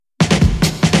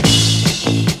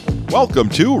Welcome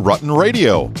to Rutten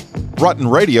Radio.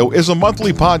 Rutten Radio is a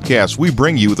monthly podcast we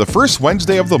bring you the first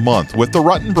Wednesday of the month with the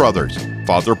Rutten brothers.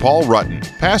 Father Paul Rutten,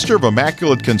 pastor of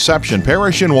Immaculate Conception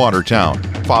Parish in Watertown.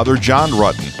 Father John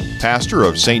Rutten, pastor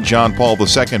of St. John Paul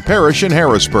II Parish in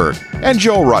Harrisburg. And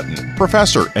Joe Rutten,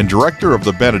 professor and director of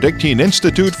the Benedictine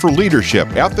Institute for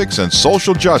Leadership, Ethics, and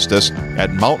Social Justice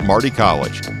at Mount Marty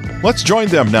College. Let's join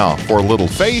them now for a little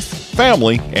faith,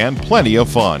 family, and plenty of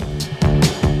fun.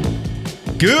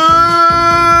 Good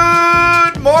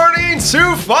morning,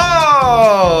 Sioux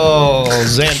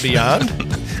Falls and beyond.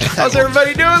 How's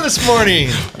everybody doing this morning?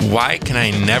 Why can I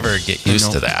never get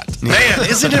used to that? Man,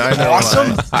 isn't it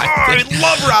awesome? I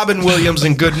love Robin Williams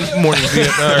and Good Morning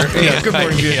Vietnam. Good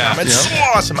Morning Vietnam. It's so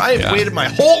awesome. I have waited my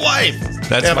whole life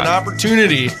to have an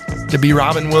opportunity to be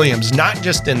Robin Williams, not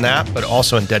just in that, but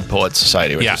also in Dead Poets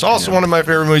Society, which is also one of my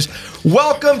favorite movies.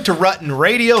 Welcome to Rutten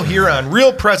Radio here on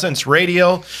Real Presence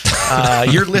Radio.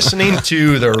 You're listening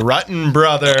to the Rutten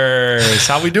Brothers.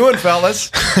 How we doing,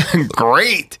 fellas?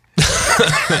 Great.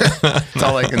 That's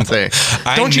all I can say.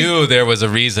 I knew there was a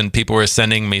reason people were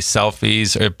sending me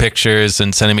selfies or pictures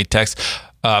and sending me texts.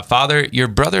 Father, your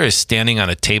brother is standing on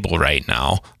a table right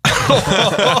now.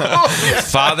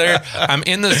 Father, I'm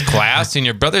in this class and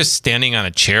your brother's standing on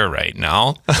a chair right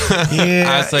now.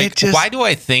 I was like, why do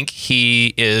I think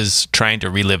he is trying to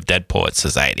relive Dead Poets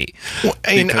Society? Well,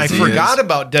 and I forgot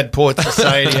about Dead Poets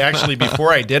Society actually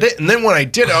before I did it. And then when I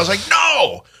did it, I was like,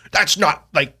 no, that's not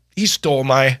like he stole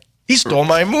my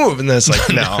move. And then it's like,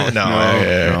 no.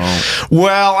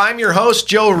 Well, I'm your host,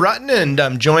 Joe Rutten, and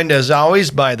I'm joined as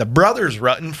always by the brothers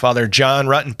Rutten, Father John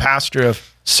Rutten, pastor of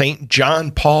St. John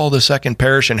Paul II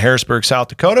Parish in Harrisburg, South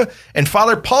Dakota, and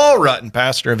Father Paul Rutten,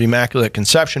 pastor of Immaculate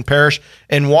Conception Parish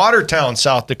in Watertown,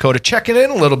 South Dakota. Checking in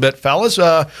a little bit, fellas.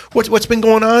 What's been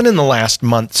going on in the last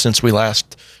month since we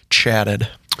last chatted?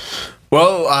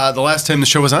 Well, the last time the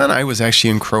show was on, I was actually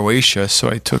in Croatia, so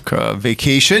I took a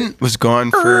vacation. Was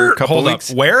gone for a couple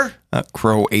weeks. Where?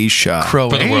 Croatia. For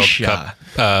the World Cup.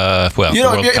 If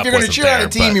you're going to cheer on a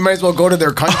team, you might as well go to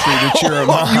their country to cheer them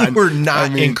on. You were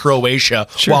not in Croatia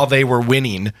while they were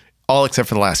winning. All except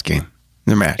for the last game.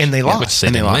 Their match. And they lost.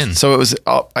 And they lost. So it was.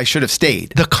 I should have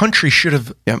stayed. The country should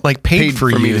have paid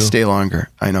for me to stay longer.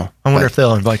 I know. I wonder if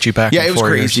they'll invite you back. Yeah, it was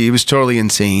crazy. It was totally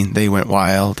insane. They went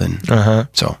wild, and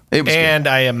so it was. And good.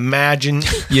 I imagine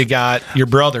you got your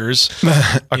brothers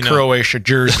a Croatia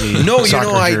jersey. No,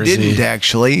 I didn't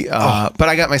actually. But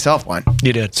I got myself one.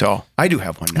 You did. So I do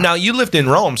have one now. Now you lived in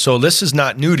Rome, so this is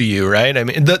not new to you, right? I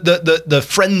mean, the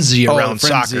frenzy around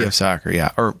frenzy of soccer,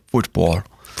 yeah, or football.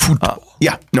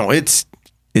 Yeah, no, it's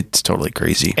totally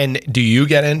crazy. And do you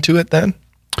get into it then?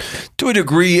 To a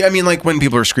degree. I mean, like when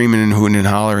people are screaming and hooting and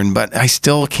hollering, but I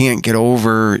still can't get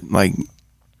over, like,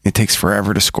 it takes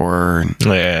forever to score and,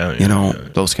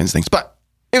 those kinds of things. But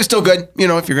it was still good,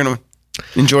 if you're going to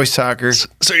enjoy soccer.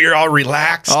 So you're all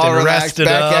relaxed and rested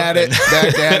back at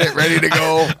it, ready to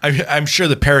go. I'm sure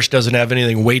the parish doesn't have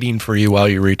anything waiting for you while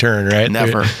you return, right?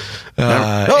 Never.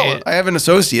 No, I have an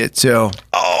associate, so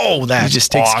that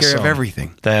just takes care of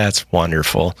everything. That's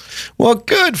wonderful. Well,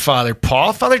 good, Father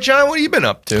Paul. Father John, what have you been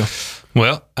up to?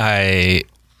 Well, I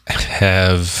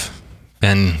have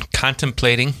been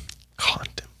contemplating.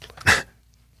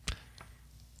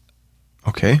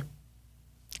 Okay.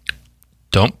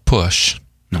 Don't push.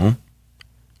 No.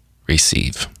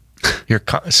 Receive.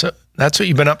 So that's what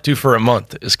you've been up to for a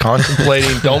month, is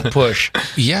contemplating, don't push.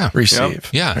 Yeah. Receive.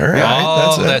 Yeah. All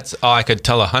right. That's I could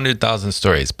tell 100,000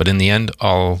 stories, but in the end,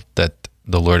 all that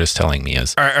the Lord is telling me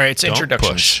is, all right, it's don't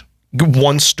introduction. Push.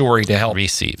 One story to help.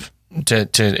 Receive. To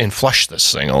inflesh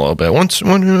this thing a little bit.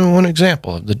 One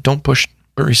example of the don't push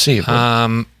but receive.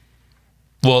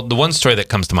 Well, the one story that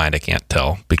comes to mind I can't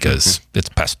tell because it's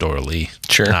pastorally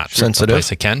not sensitive. a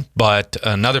place I can. But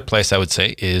another place I would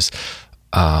say is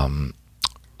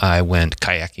I went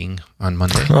kayaking on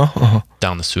Monday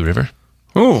down the Sioux River.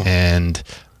 Oh. And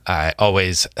I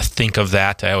always think of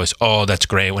that. That's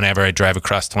great. Whenever I drive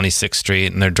across 26th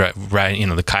Street and they're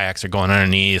the kayaks are going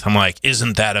underneath, I'm like,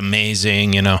 isn't that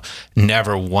amazing?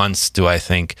 Never once do I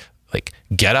think, like,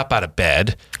 get up out of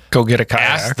bed, go get a kayak,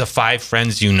 ask the 5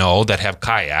 friends that have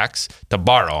kayaks to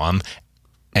borrow them,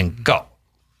 and go.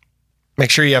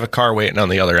 Make sure you have a car waiting on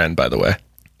the other end, by the way.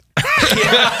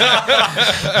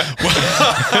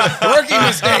 Rookie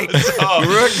mistake.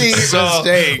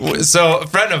 Mistake. So a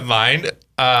friend of mine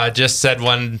just said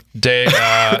one day,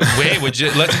 "Wait, what do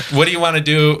you want to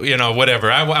do? Whatever.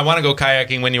 I want to go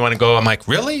kayaking. When you want to go?" I'm like,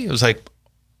 "Really?" It was like,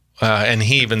 and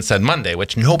he even said Monday,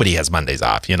 which nobody has Mondays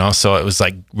off, So it was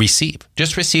like,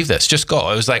 just receive this, just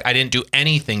go. It was like I didn't do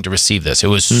anything to receive this. It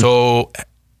was so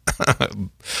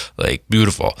like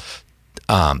beautiful,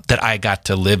 that I got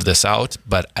to live this out,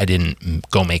 but I didn't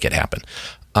go make it happen.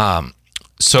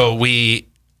 So we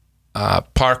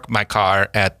park my car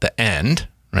at the end,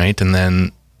 right? And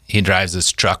then he drives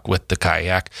his truck with the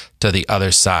kayak to the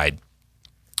other side.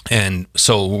 And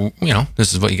so,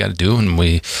 this is what you got to do. And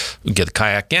we get the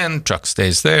kayak in, truck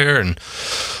stays there, and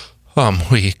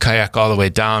we kayak all the way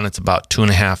down. It's about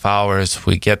 2.5 hours.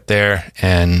 We get there,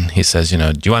 and he says, do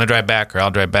you want to drive back, or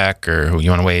I'll drive back, or you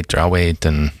want to wait, or I'll wait?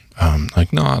 And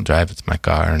like, no, I'll drive. It's my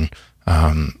car. And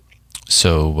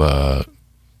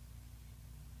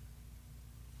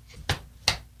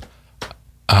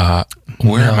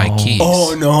where are my keys?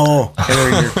 Oh, no. They're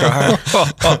in your car.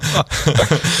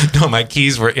 No, my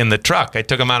keys were in the truck. I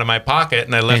took them out of my pocket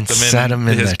and I left them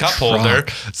in his cup holder.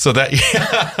 So that,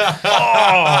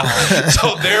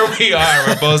 So there we are.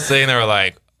 We're both sitting there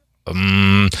like,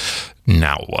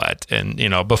 now what? And,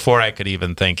 before I could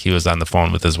even think, he was on the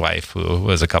phone with his wife, who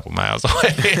was a couple miles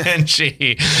away, and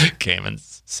she came and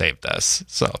saved us.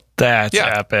 So that's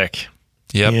epic.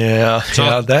 Yep. Yeah.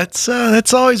 So that's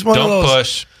always one of those. Don't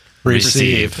push.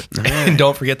 Receive. And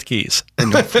don't forget the keys.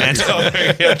 And don't forget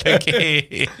the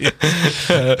keys.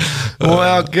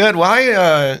 Well, good. Well,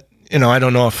 I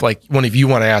don't know if like one of you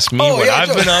want to ask me what I've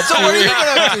been up to. So what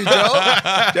have you been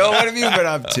up to, Joe? Joe, what have you been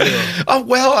up to? Oh,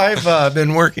 well, I've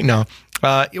been working now.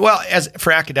 As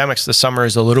for academics, the summer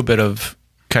is a little bit of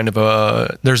kind of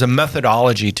there's a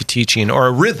methodology to teaching, or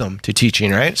a rhythm to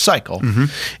teaching, right? Cycle. Mm-hmm.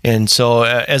 And so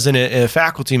as a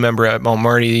faculty member at Mount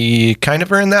Marty, kind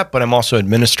of earn that, but I'm also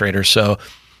administrator. So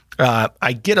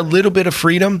I get a little bit of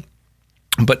freedom,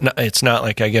 but it's not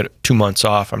like I get 2 months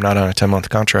off. I'm not on a 10-month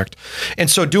contract. And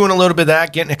so doing a little bit of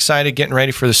that, getting excited, getting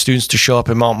ready for the students to show up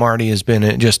at Mount Marty has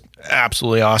been just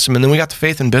absolutely awesome. And then we got the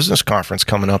Faith and Business Conference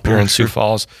coming up here in Sioux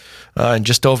Falls in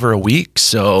just over a week.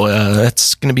 So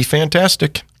that's going to be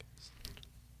fantastic.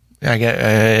 I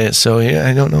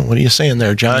don't know. What are you saying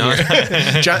there, John?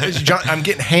 No. John, I'm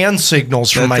getting hand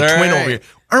signals from my twin over here.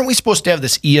 Aren't we supposed to have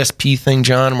this ESP thing,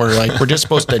 John? Where we're just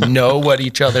supposed to know what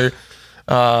each other.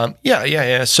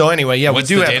 Yeah. So anyway, what's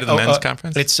we do the date of the men's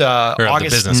conference? It's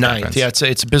August 9th. Conference? Yeah,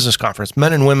 it's a business conference.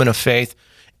 Men and women of faith,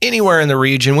 anywhere in the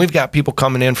region. We've got people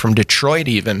coming in from Detroit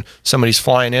even. Somebody's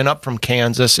flying in up from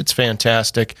Kansas. It's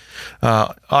fantastic.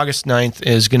 August 9th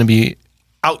is going to be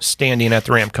outstanding at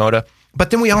the Ramkota. But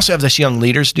then we also have this Young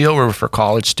Leaders deal where we're for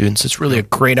college students. It's really a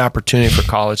great opportunity for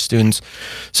college students.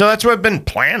 So that's what I've been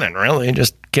planning, really,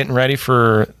 just getting ready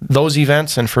for those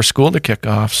events and for school to kick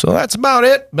off. So that's about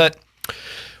it. But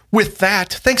with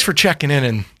that, thanks for checking in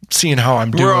and seeing how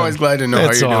I'm doing. We're always glad to know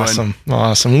how you're doing.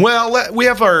 Awesome. Well, we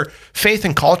have our Faith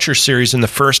and Culture series in the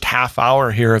first half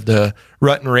hour here of the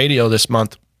Rutten Radio this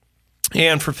month.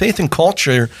 And for Faith and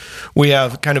Culture, we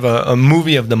have kind of a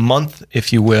movie of the month,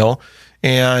 if you will.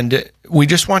 And we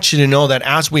just want you to know that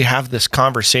as we have this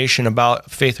conversation about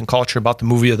faith and culture, about the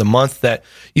movie of the month, that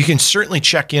you can certainly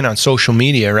check in on social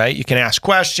media, right? You can ask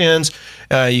questions.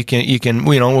 You can,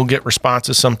 we'll get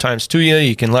responses sometimes to you.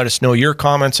 You can let us know your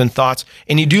comments and thoughts.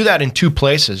 And you do that in two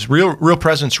places. Real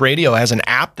Presence Radio has an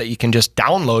app that you can just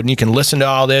download and you can listen to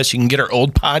all this. You can get our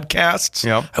old podcasts.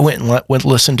 Yep. I went and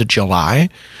listened to July.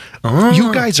 Oh.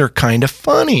 You guys are kind of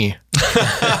funny.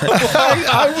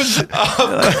 I was, of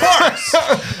course.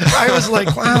 I was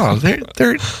like, wow, they're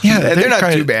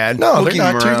not too bad. No, they're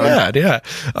not too bad. Yeah.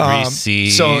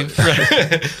 Receive.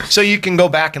 So you can go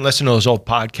back and listen to those old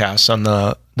podcasts on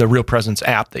the Real Presence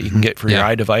app that you can get for your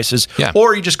iDevices. Yeah.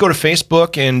 Or you just go to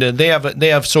Facebook and they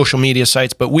have social media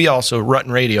sites, but we also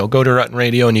Rutten Radio. Go to Rutten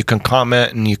Radio and you can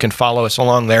comment and you can follow us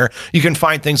along there. You can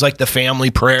find things like the family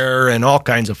prayer and all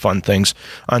kinds of fun things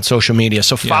on social media.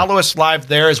 So follow us live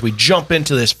there as we jump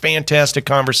into this fantastic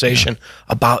conversation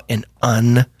about an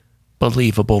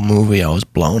unbelievable movie. I was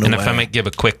blown away. And if I might give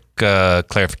a quick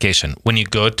clarification, when you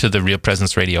go to the Real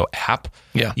Presence Radio app,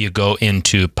 you go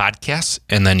into podcasts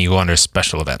and then you go under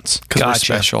special events. Because we're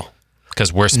special.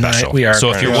 Because we're special. We are.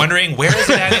 So if you're wondering, where is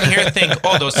it at in here? Think,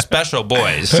 those special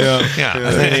boys.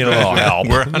 They need a little help.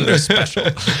 We're under special.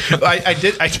 I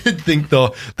did think,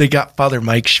 though, they got Father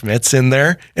Mike Schmitz in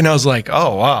there. And I was like,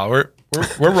 oh, wow, we're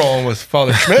rolling with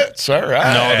Father Schmitz. All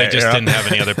right. No, they just didn't have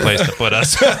any other place to put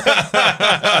us.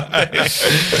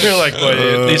 They're like,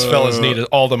 well, these fellas need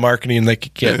all the marketing they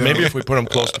could get. Maybe if we put them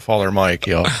close to Father Mike,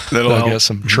 they'll get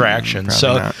some traction.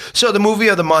 So the movie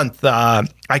of the month,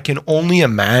 I can only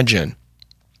imagine.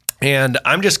 And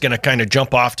I'm just going to kind of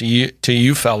jump off to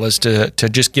you fellas to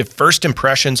just give first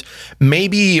impressions.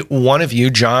 Maybe one of you,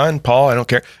 John, Paul, I don't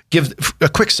care, give a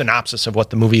quick synopsis of what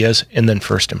the movie is and then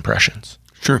first impressions.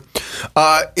 Sure.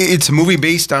 It's a movie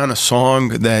based on a song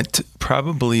that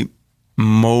probably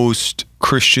most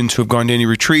Christians who have gone to any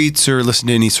retreats or listened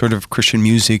to any sort of Christian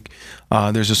music,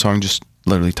 there's a song just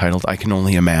literally titled "I Can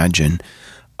Only Imagine,"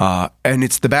 and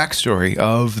it's the backstory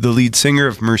of the lead singer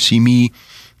of Mercy Me,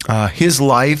 his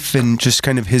life and just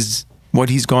kind of what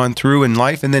he's gone through in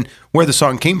life, and then where the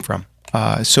song came from.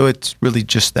 So it's really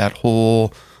just that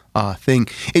whole thing.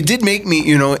 It did make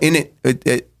me, in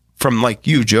it from like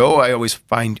you, Joe, I always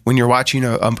find when you're watching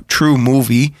a true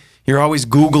movie, you're always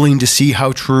Googling to see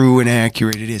how true and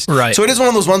accurate it is. Right. So it is one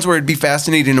of those ones where it'd be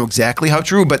fascinating to know exactly how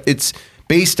true, but it's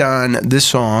based on this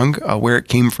song, where it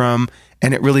came from,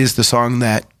 and it really is the song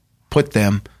that put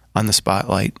them on the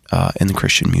spotlight in the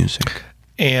Christian music.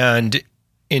 And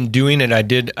in doing it,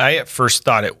 I at first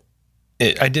thought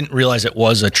I didn't realize it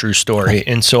was a true story.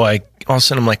 And so all of a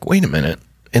sudden I'm like, wait a minute.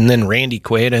 And then Randy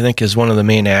Quaid, I think, is one of the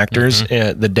main actors,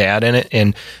 the dad in it.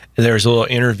 And there's a little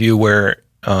interview where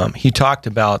he talked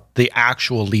about the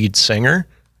actual lead singer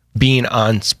being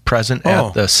present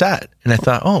at the set. And I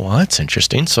thought, oh, well, that's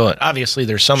interesting. So obviously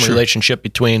there's some relationship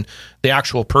between the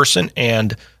actual person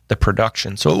and the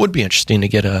production. So it would be interesting to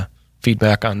get a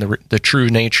feedback on the true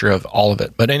nature of all of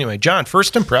it. But anyway, John,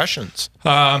 first impressions.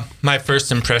 My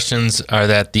first impressions are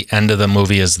that the end of the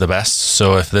movie is the best.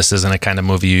 So if this isn't a kind of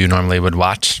movie you normally would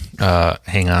watch,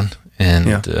 hang on.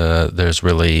 And there's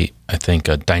really, I think,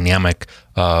 a dynamic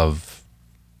of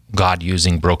God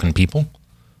using broken people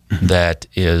that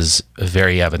is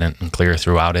very evident and clear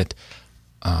throughout it.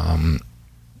 And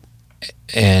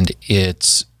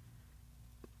it's,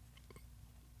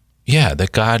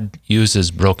 that God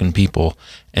uses broken people,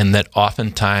 and that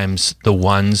oftentimes the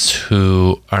ones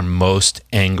who are most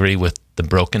angry with the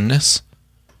brokenness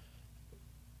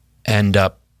end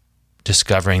up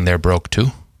discovering they're broke too.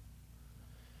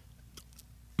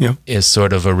 Yeah. Is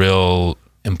sort of a real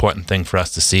important thing for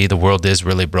us to see. The world is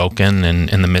really broken, and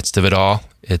in the midst of it all,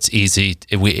 it's easy.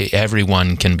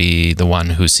 Everyone can be the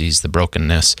one who sees the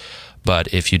brokenness,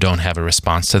 but if you don't have a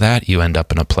response to that, you end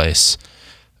up in a place.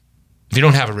 If you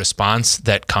don't have a response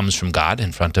that comes from God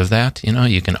in front of that,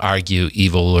 you can argue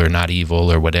evil or not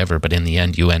evil or whatever, but in the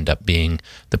end, you end up being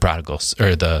the prodigal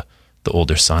or the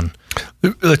older son.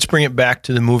 Let's bring it back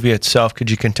to the movie itself. Could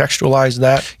you contextualize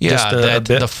that? Yeah, a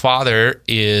bit? The father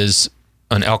is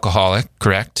an alcoholic,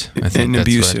 correct? I think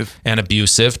abusive. And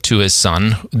abusive to his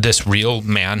son, this real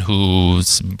man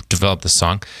who's developed the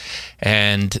song.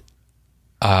 And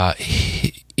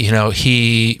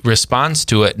he responds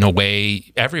to it in a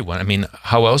way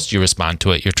how else do you respond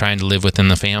to it? You're trying to live within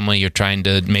the family, you're trying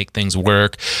to make things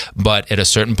work, but at a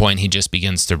certain point he just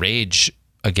begins to rage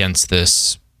against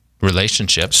this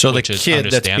relationship. So the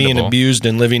kid that's being abused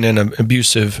and living in an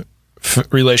abusive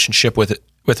relationship with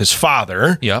his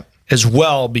father, as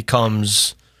well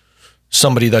becomes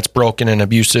somebody that's broken and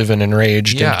abusive and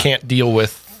enraged and can't deal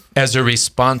with. As a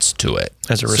response to it.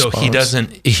 So he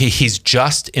doesn't, he's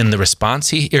just in the response,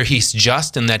 he's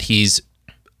just in that he's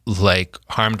like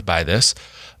harmed by this,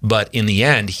 but in the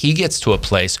end, he gets to a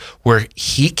place where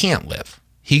he can't live.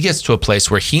 He gets to a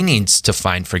place where he needs to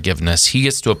find forgiveness. He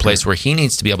gets to a place where he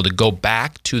needs to be able to go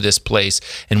back to this place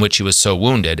in which he was so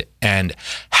wounded and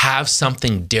have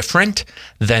something different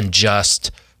than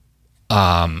just,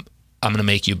 I'm going to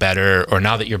make you better, or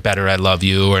now that you're better, I love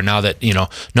you, or now that,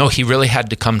 no, he really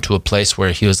had to come to a place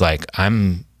where he was like,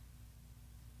 I'm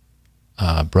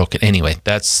broken. Anyway,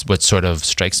 that's what sort of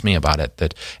strikes me about it,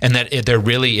 that there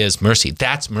really is mercy.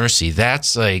 That's mercy.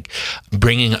 That's like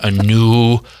bringing a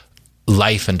new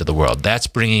life into the world. That's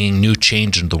bringing new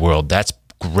change into the world. That's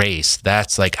grace.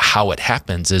 That's like how it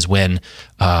happens, is when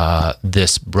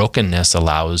this brokenness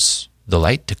allows the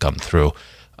light to come through.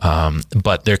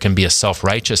 But there can be a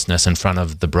self-righteousness in front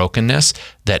of the brokenness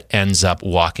that ends up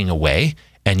walking away,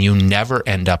 and you never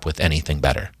end up with anything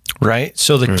better. Right?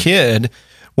 So the kid,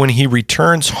 when he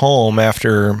returns home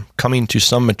after coming to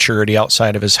some maturity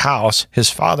outside of his house, his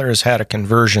father has had a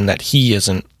conversion that he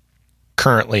isn't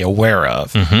currently aware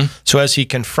of. So as he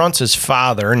confronts his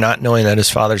father, not knowing that his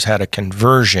father's had a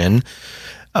conversion,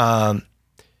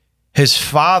 his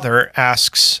father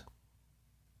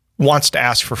wants to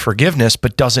ask for forgiveness,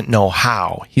 but doesn't know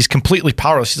how. He's completely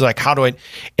powerless. He's like, how do I?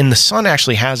 And the son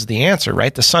actually has the answer,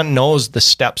 right? The son knows the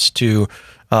steps to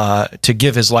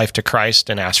give his life to Christ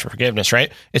and ask for forgiveness,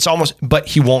 right? It's almost, but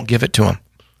he won't give it to him.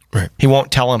 Right. He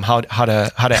won't tell him how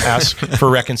to ask for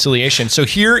reconciliation. So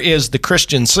here is the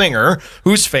Christian singer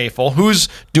who's faithful, who's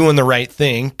doing the right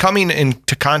thing, coming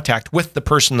into contact with the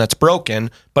person that's broken,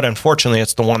 but unfortunately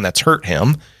it's the one that's hurt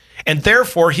him. And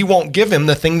therefore he won't give him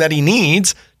the thing that he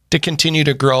needs to continue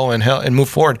to grow and move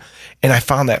forward. And I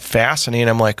found that fascinating.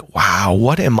 I'm like, wow,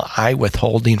 what am I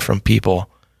withholding from people?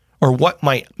 Or what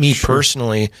might me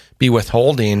personally be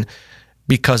withholding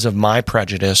because of my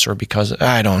prejudice or because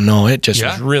I don't know. It just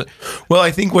was really well.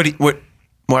 I think what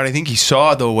I think he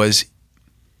saw though was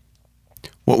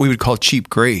what we would call cheap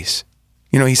grace.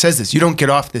 You know, he says this: you don't get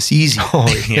off this easy.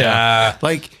 Oh yeah,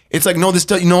 like it's like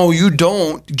no, you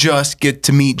don't just get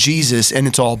to meet Jesus and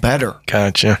it's all better.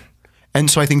 Gotcha. And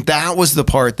so I think that was the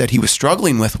part that he was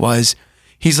struggling with. Was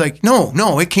he's like,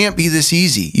 no, it can't be this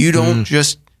easy. You don't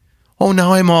just,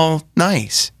 now I'm all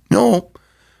nice. Nope.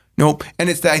 And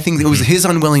it's that I think it was his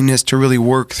unwillingness to really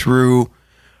work through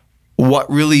what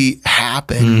really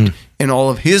happened in all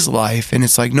of his life. And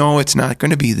it's like, no, it's not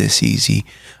going to be this easy.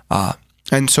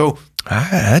 And so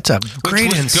that's a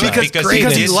great insight.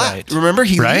 Because he left. Remember,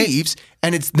 he leaves,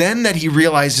 and it's then that he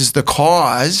realizes the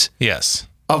cause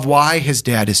of why his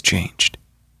dad has changed.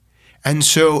 And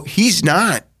so he's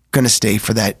not going to stay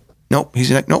for that. Nope.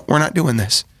 He's like, nope, we're not doing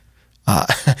this.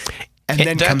 And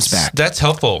then comes back. That's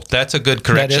helpful. That's a good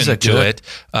correction to it,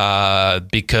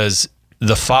 because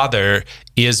the father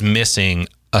is missing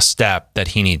a step that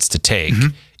he needs to take,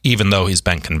 even though he's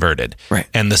been converted. Right.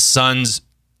 And the son's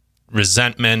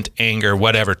resentment, anger,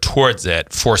 whatever towards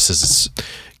it forces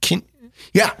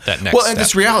that next step.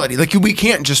 This reality, like we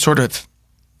can't just sort of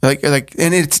like,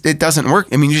 and it doesn't work.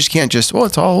 I mean, you just can't just,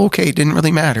 it's all okay. It didn't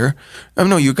really matter.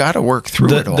 No, you got to work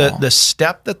through it all. The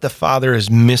step that the father is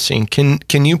missing,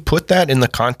 can you put that in the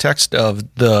context of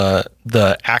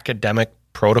the academic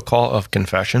protocol of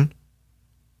confession?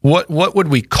 What would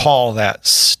we call that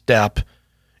step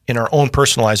in our own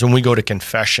personal lives when we go to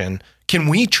confession? Can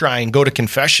we try and go to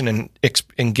confession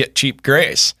and get cheap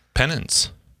grace?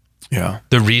 Penance. Yeah.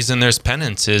 The reason there's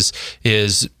penance is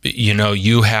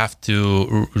you have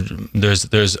to.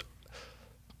 There's.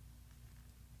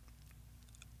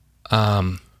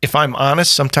 If I'm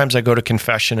honest, sometimes I go to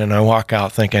confession and I walk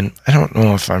out thinking, I don't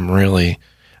know if I'm really.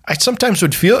 I sometimes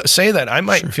would say that I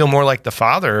might feel more like the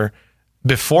father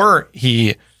before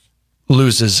he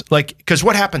loses, because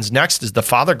what happens next is the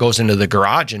father goes into the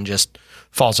garage and just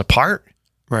falls apart.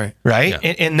 Right. Right.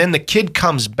 Yeah. And then the kid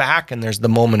comes back and there's the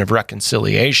moment of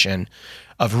reconciliation,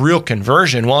 of real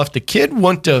conversion. Well, if the kid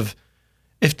wouldn't have,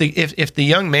 if the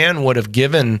young man would have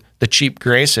given the cheap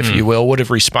grace, if you will, would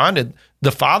have responded,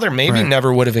 the father maybe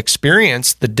never would have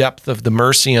experienced the depth of the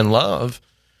mercy and love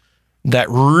that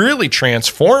really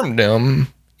transformed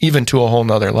him even to a whole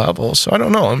nother level. So I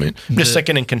don't know. I mean, I'm just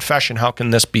thinking in confession, how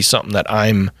can this be something that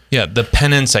I'm... Yeah, the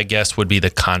penance, I guess, would be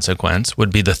the consequence,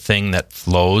 would be the thing that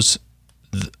flows.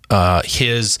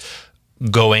 His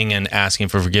going and asking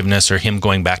for forgiveness or him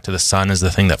going back to the son is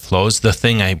the thing that flows. The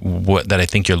thing that I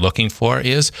think you're looking for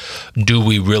is, do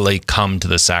we really come to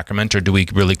the sacrament, or do we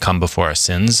really come before our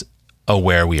sins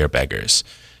aware we are beggars?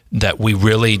 That we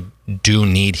really do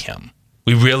need him.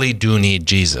 We really do need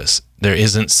Jesus. There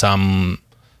isn't some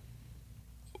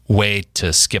way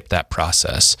to skip that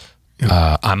process.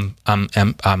 I'm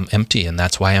empty, and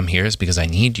that's why I'm here, is because I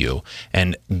need you.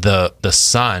 And the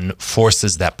son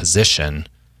forces that position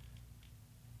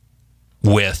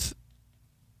with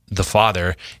the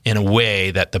father in a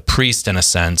way that the priest, in a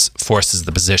sense, forces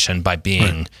the position by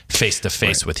being face to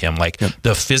face with him. Like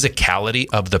the physicality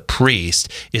of the priest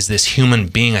is this human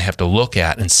being I have to look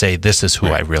at and say, this is who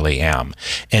I really am.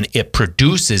 And it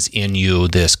produces in you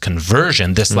this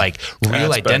conversion, this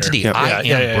real identity. I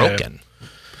am broken.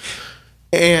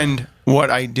 And what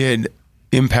I did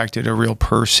impacted a real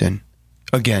person.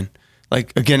 Again,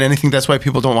 and I think that's why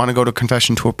people don't want to go to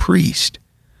confession to a priest,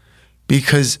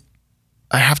 because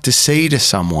I have to say to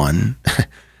someone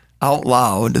out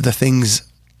loud the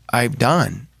things I've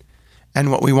done.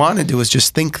 And what we want to do is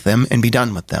just think them and be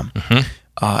done with them.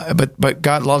 But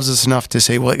God loves us enough to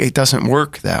say, well, it doesn't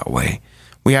work that way.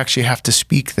 We actually have to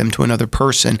speak them to another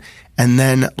person and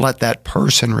then let that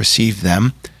person receive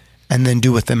them and then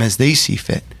do with them as they see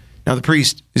fit. Now, the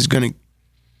priest is going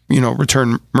to,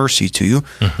 return mercy to you.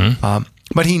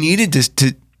 But he needed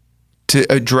to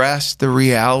address the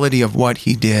reality of what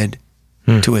he did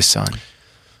to his son.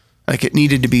 Like, it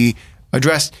needed to be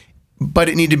addressed, but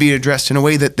it needed to be addressed in a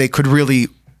way that they could really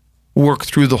work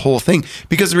through the whole thing.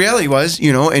 Because the reality was,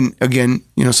 and again,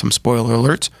 some spoiler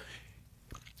alerts,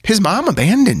 his mom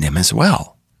abandoned him as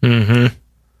well.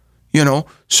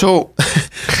 So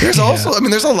there's also,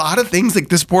 there's a lot of things like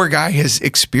this poor guy has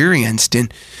experienced.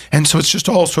 And so it's just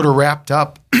all sort of wrapped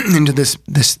up into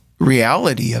this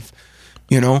reality of,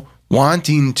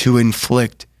 wanting to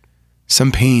inflict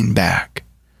some pain back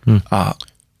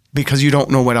because you don't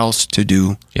know what else to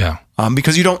do. Yeah.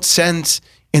 Because you don't sense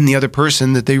in the other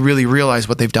person that they really realize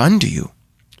what they've done to you.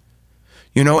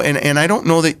 And I don't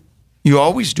know that you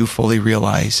always do fully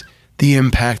realize the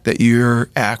impact that your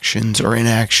actions or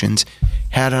inactions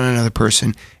had on another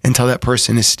person until that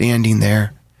person is standing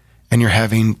there and you're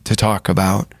having to talk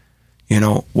about,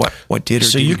 what did or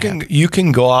so didn't happen. You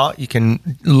can go out, you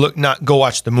can not go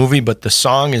watch the movie, but the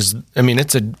song is,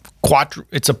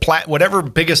 whatever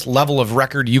biggest level of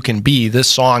record you can be, this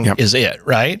song is it,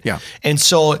 right? Yeah. And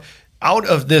so out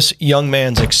of this young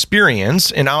man's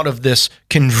experience and out of this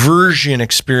conversion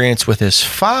experience with his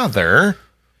father,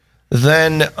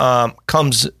 then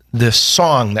comes this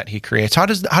song that he creates. How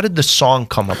did the song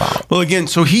come about? Well, again,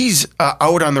 so he's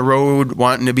out on the road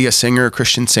wanting to be a singer, a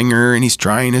Christian singer, and he's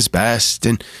trying his best,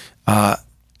 and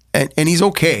he's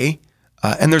okay.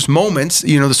 And there's moments,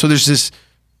 so there's this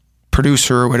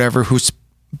producer or whatever who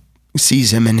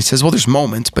sees him and he says, well, there's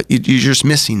moments, but you're just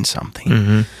missing something.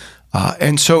 Mm-hmm.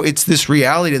 And so it's this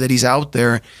reality that he's out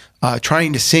there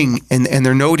trying to sing, and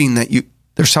they're noting that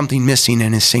there's something missing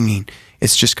in his singing.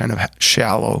 It's just kind of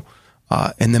shallow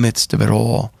in the midst of it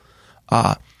all.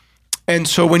 And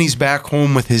so when he's back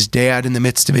home with his dad in the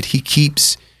midst of it, he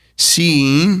keeps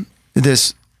seeing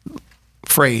this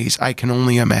phrase, I can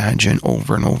only imagine,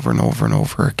 over and over and over and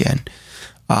over again.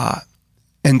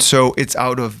 And so it's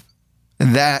out of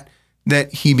that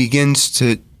he begins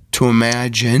to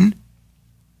imagine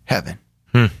heaven.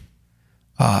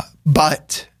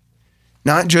 But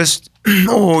not just,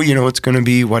 it's going to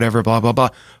be whatever, blah, blah, blah,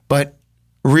 but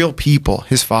real people,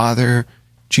 his father,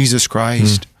 Jesus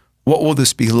Christ. What will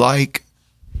this be like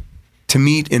to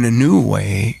meet in a new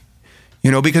way?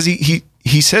 Because he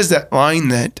says that line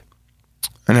that,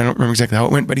 and I don't remember exactly how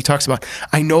it went, but he talks about,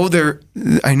 I know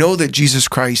that Jesus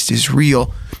Christ is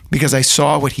real because I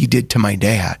saw what he did to my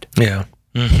dad. Yeah.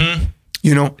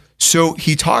 Mm-hmm. So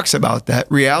he talks about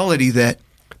that reality that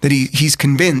he's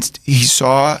convinced he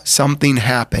saw something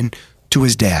happen to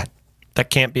his dad. That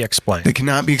can't be explained. That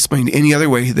cannot be explained any other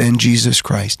way than Jesus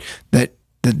Christ. That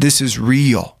this is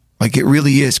real. Like it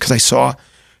really is, because I saw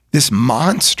this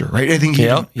monster, right? I think he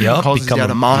calls his dad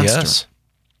a monster. Yes.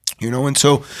 And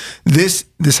so this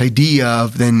idea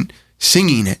of then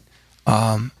singing it.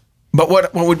 But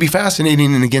what would be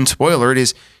fascinating, and again, spoiler, it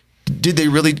is, did they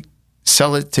really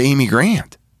sell it to Amy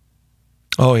Grant?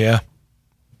 Oh, yeah.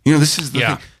 This is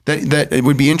the thing that it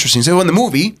would be interesting. So in the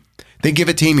movie, they give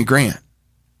it to Amy Grant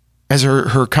as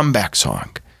her comeback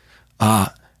song.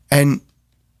 And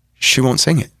she won't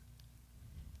sing it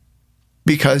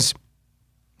because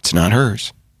it's not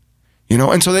hers.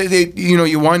 And so they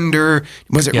you wonder,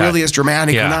 was it really as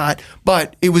dramatic or not?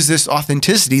 But it was this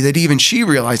authenticity that even she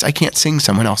realized, I can't sing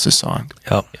someone else's song.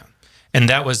 Yep. Yeah. And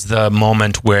that was the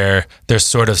moment where there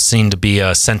sort of seemed to be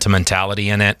a sentimentality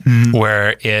in it,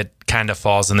 where it kind of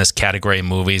falls in this category of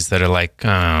movies that are like,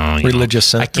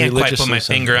 religious. I can't quite put my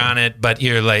finger on it, but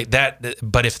you're like that.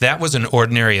 But if that was an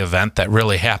ordinary event that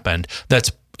really happened,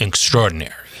 that's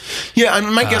extraordinary. Yeah,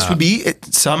 and my guess would be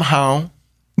somehow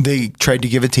they tried to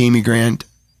give it to Amy Grant,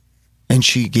 and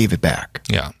she gave it back.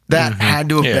 Yeah, that had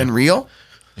to have been real,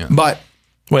 but.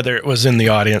 Whether it was in the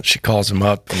audience, she calls him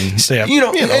up and say,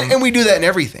 and we do that in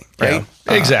everything, right?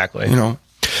 Yeah, exactly.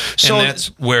 So and that's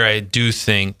where I do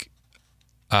think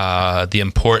the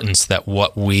importance that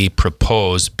what we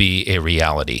propose be a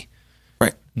reality.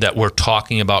 Right. That we're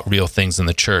talking about real things in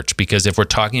the church, because if we're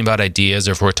talking about ideas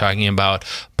or if we're talking about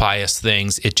pious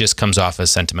things, it just comes off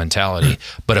as sentimentality.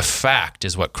 But a fact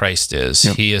is what Christ is.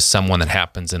 Yep. He is someone that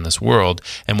happens in this world.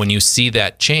 And when you see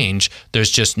that change,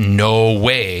 there's just no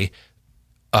way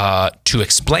to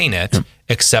explain it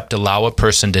except allow a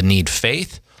person to need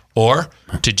faith or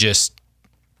to just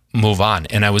move on.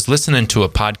 And I was listening to a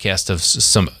podcast of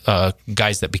some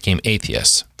guys that became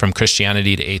atheists, from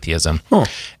Christianity to atheism.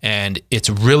 And it's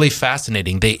really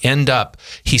fascinating. They end up,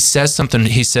 he says something,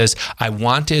 he says, I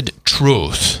wanted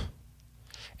truth.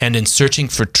 And in searching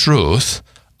for truth,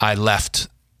 I left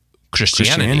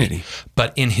Christianity.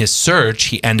 But in his search,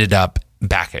 he ended up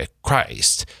back at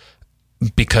Christ,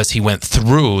 because he went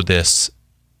through this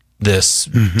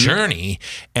journey,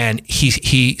 and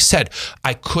he said,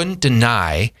 I couldn't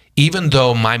deny, even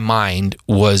though my mind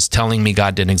was telling me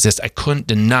God didn't exist, I couldn't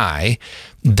deny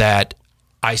that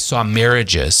I saw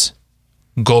marriages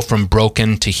go from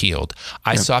broken to healed.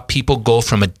 I saw people go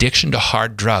from addiction to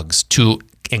hard drugs to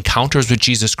encounters with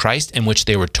Jesus Christ in which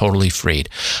they were totally freed.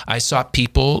 I saw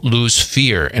people lose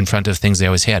fear in front of things they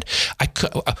always had.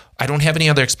 I don't have any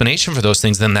other explanation for those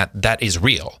things than that is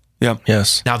real. Yeah.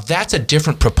 Yes. Now that's a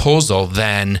different proposal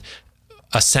than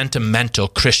a sentimental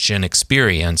Christian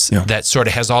experience that sort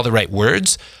of has all the right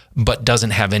words, but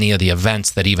doesn't have any of the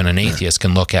events that even an atheist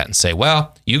can look at and say,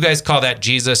 well, you guys call that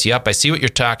Jesus. Yep, I see what you're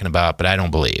talking about, but I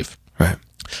don't believe. Right.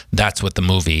 That's what the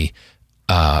movie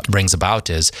brings about,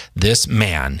 is this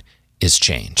man is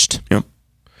changed. Yep.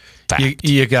 Fact.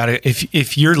 You gotta,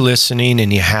 if you're listening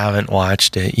and you haven't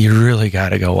watched it, you really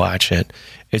gotta go watch it.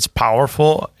 It's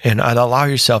powerful, and I'd allow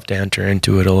yourself to enter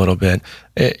into it a little bit.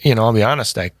 I'll be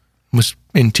honest, I was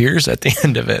in tears at the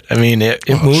end of it. I mean, it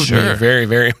moved me very,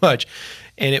 very much.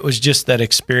 And it was just that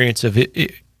experience of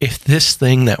it. If this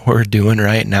thing that we're doing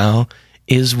right now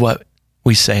is what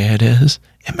we say it is,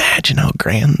 imagine how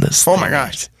grand this thing my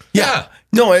gosh. Yeah.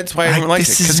 No, it's why I don't like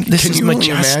this it. This is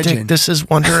majestic. This is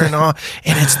wonder and awe.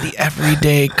 And it's the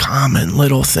everyday, common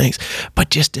little things. But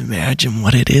just imagine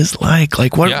what it is like.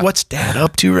 Like, what's Dad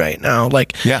up to right now?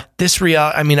 Like, this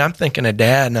reality. I mean, I'm thinking of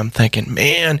Dad, and I'm thinking,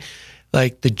 man,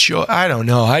 like the joy. I don't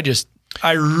know.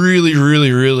 I really,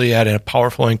 really, really had a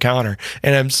powerful encounter.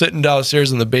 And I'm sitting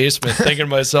downstairs in the basement thinking to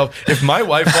myself, if my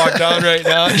wife walked down right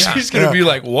now, she's going to be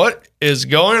like, what is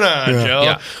going on, Joe?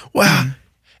 Yeah. Wow.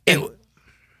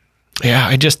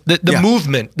 The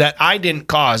movement that I didn't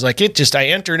cause, like I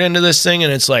entered into this thing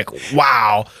and it's like,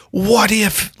 wow, what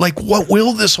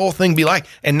will this whole thing be like?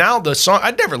 And now the song,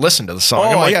 I'd never listened to the song.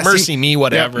 I'm like, Mercy Me,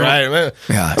 whatever. I'm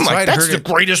like, that's the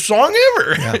greatest song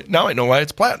ever. Yeah. Now I know why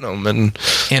it's platinum. And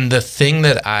the thing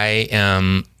that I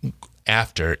am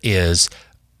after is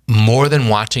more than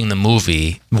watching the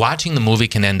movie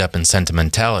can end up in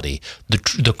sentimentality.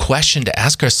 The question to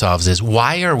ask ourselves is,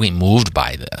 why are we moved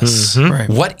by this? Mm-hmm. Right.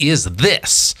 What is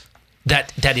this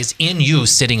that is in you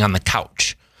sitting on the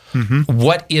couch? Mm-hmm.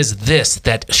 What is this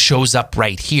that shows up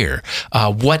right here?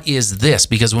 What is this?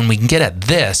 Because when we can get at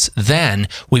this, then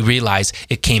we realize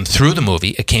it came through the movie,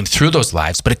 it came through those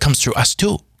lives, but it comes through us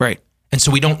too. Right. And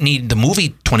so we don't need the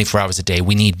movie 24 hours a day.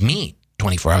 We need me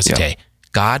 24 hours a day.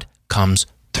 God comes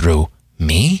through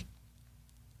me?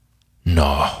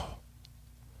 No.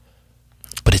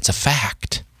 But it's a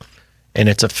fact. And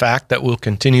it's a fact that we'll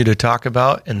continue to talk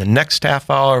about in the next half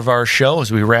hour of our show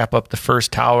as we wrap up the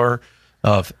first hour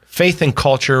of Faith and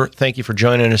Culture. Thank you for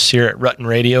joining us here at Rutten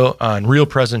Radio on Real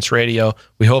Presence Radio.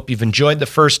 We hope you've enjoyed the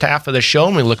first half of the show,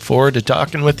 and we look forward to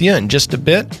talking with you in just a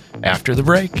bit after the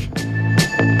break.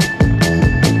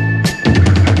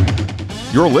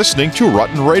 You're listening to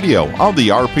Rutten Radio on the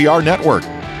RPR Network.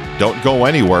 Don't go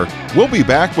anywhere. We'll be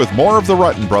back with more of the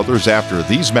Rutten Brothers after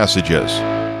these messages.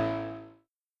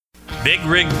 Big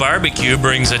Rig Barbecue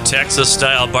brings a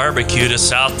Texas-style barbecue to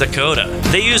South Dakota.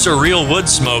 They use a real wood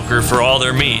smoker for all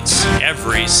their meats,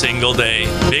 every single day.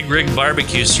 Big Rig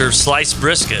Barbecue serves sliced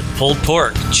brisket, pulled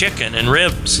pork, chicken, and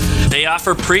ribs. They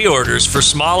offer pre-orders for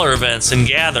smaller events and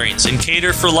gatherings and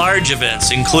cater for large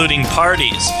events, including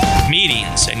parties,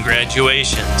 meetings, and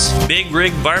graduations. Big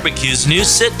Rig Barbecue's new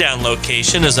sit-down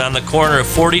location is on the corner of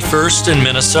 41st and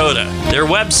Minnesota. Their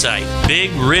website,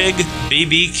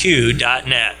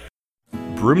 BigRigBBQ.net.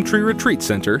 Broomtree Retreat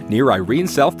Center near Irene,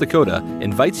 South Dakota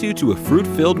invites you to a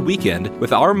fruit-filled weekend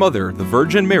with Our Mother, the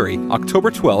Virgin Mary, October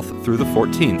 12th through the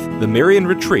 14th. The Marian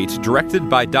Retreat,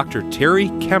 directed by Dr. Terry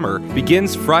Kemmer,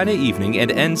 begins Friday evening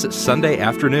and ends Sunday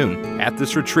afternoon. At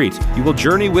this retreat, you will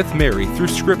journey with Mary through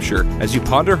Scripture as you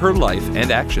ponder her life and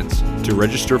actions. To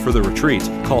register for the retreat,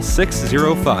 call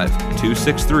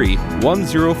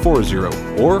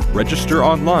 605-263-1040 or register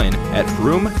online at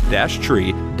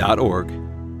broom-tree.org.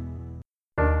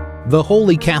 The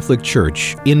Holy Catholic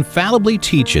Church infallibly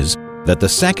teaches that the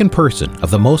second person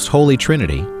of the Most Holy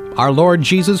Trinity, our Lord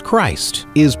Jesus Christ,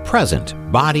 is present,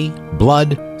 body,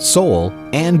 blood, soul,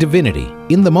 and divinity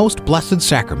in the most blessed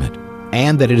sacrament,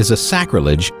 and that it is a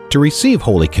sacrilege to receive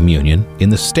Holy Communion in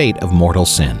the state of mortal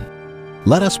sin.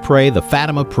 Let us pray the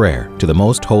Fatima prayer to the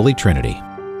Most Holy Trinity.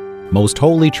 Most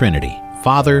Holy Trinity,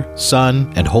 Father,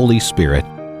 Son, and Holy Spirit,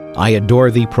 I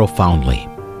adore Thee profoundly.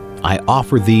 I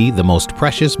offer Thee the most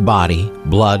precious body,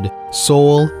 blood,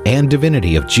 soul, and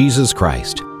divinity of Jesus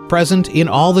Christ, present in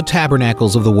all the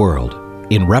tabernacles of the world,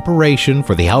 in reparation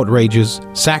for the outrages,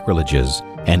 sacrileges,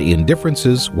 and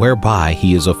indifferences whereby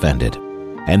He is offended,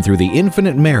 and through the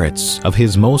infinite merits of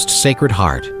His most sacred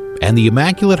heart and the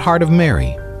Immaculate Heart of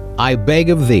Mary, I beg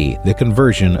of Thee the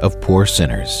conversion of poor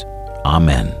sinners.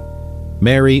 Amen.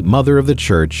 Mary, Mother of the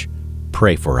Church,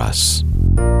 pray for us.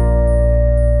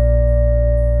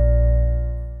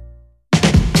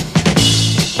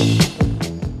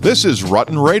 This is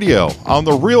Rutten Radio on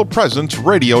the Real Presence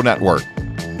Radio Network.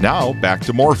 Now, back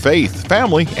to more faith,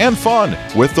 family, and fun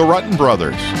with the Rutten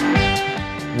Brothers.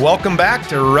 Welcome back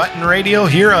to Rutten Radio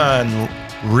here on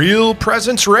Real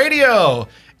Presence Radio.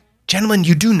 Gentlemen,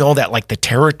 you do know that like the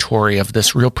territory of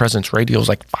this Real Presence Radio is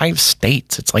like 5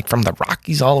 states. It's like from the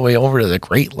Rockies all the way over to the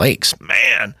Great Lakes.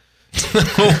 Man,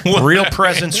 Real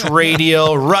Presence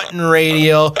Radio, Rutten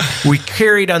Radio. We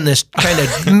carried on this kind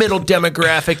of middle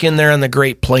demographic in there on the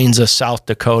Great Plains of South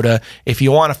Dakota. If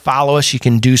you want to follow us, you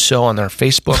can do so on our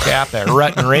Facebook app at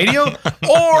Rutten Radio,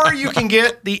 or you can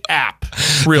get the app,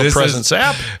 Real Presence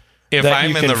app. If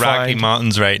I'm in the Rocky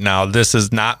Mountains right now, this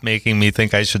is not making me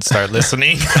think I should start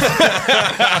listening. Hey,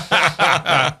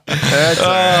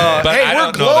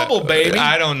 we're global, baby.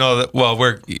 I don't know that. Well,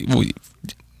 we're global.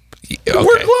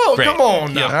 Great. Come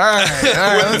on now. All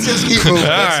right. Let's just keep moving.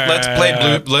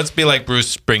 Let's be like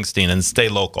Bruce Springsteen and stay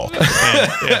local. And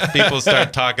if people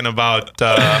start talking about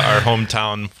our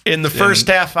hometown. In the first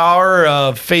half hour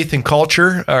of Faith and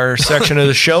Culture, our section of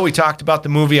the show, we talked about the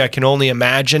movie I Can Only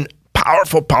Imagine.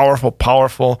 Powerful, powerful,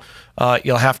 powerful.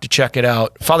 You'll have to check it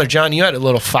out. Father John, you had a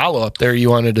little follow-up there you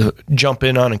wanted to jump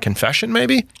in on confession,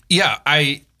 maybe? Yeah,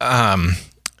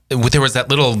 there was that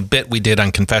little bit we did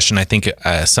on confession. I think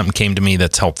something came to me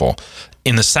that's helpful.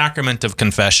 In the sacrament of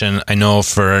confession, I know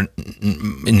for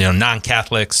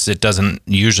non-Catholics, it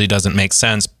usually doesn't make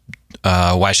sense.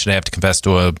 Why should I have to confess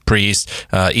to a priest?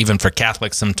 Even for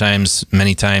Catholics,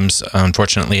 many times,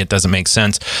 unfortunately, it doesn't make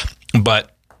sense. But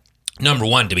number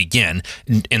one, to begin,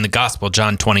 in the gospel,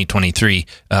 John 20:23,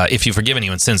 if you forgive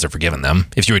anyone's sins, they're forgiven them.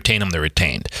 If you retain them, they're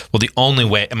retained. Well, the only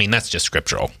way, that's just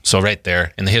scriptural. So right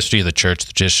there, in the history of the church,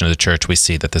 the tradition of the church, we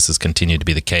see that this has continued to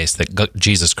be the case, that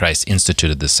Jesus Christ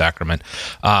instituted this sacrament.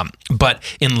 But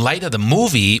in light of the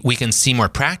movie, we can see more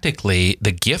practically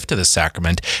the gift of the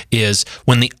sacrament is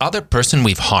when the other person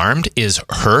we've harmed is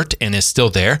hurt and is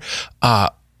still there,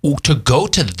 to go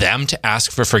to them to ask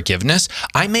for forgiveness,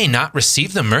 I may not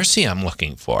receive the mercy I'm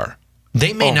looking for.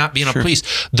 They may not be in a priest.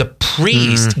 The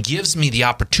priest gives me the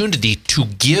opportunity to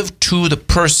give to the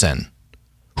person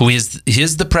who is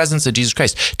the presence of Jesus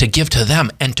Christ, to give to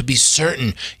them and to be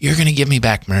certain you're going to give me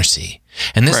back mercy.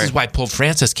 And this is why Pope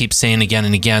Francis keeps saying again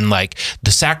and again, like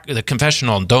the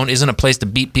confessional isn't a place to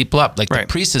beat people up. Like the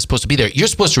priest is supposed to be there. You're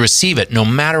supposed to receive it no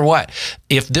matter what.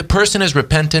 If the person is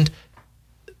repentant,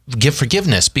 give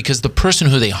forgiveness, because the person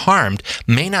who they harmed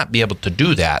may not be able to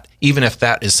do that, even if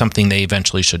that is something they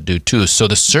eventually should do too. So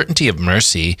the certainty of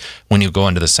mercy when you go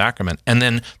into the sacrament, and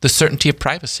then the certainty of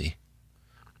privacy.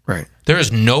 Right. There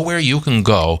is nowhere you can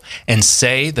go and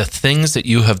say the things that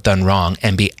you have done wrong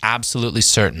and be absolutely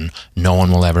certain no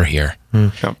one will ever hear.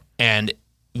 Yep. And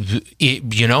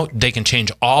they can change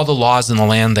all the laws in the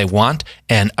land they want,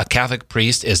 and a Catholic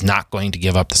priest is not going to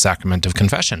give up the sacrament of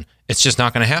confession. It's just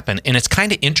not going to happen. And it's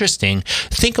kind of interesting.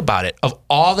 Think about it. Of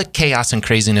all the chaos and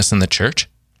craziness in the church,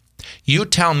 you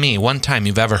tell me one time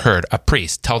you've ever heard a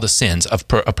priest tell the sins of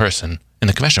a person in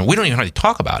the confession. We don't even hardly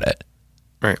talk about it.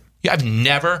 Right. I've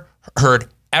never heard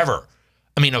ever.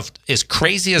 Of as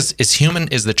crazy as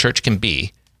human as the church can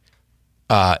be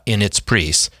in its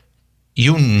priests,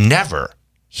 you never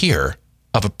hear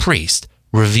of a priest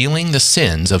revealing the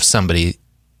sins of somebody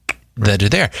that are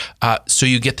there. So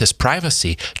you get this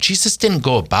privacy. Jesus didn't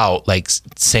go about like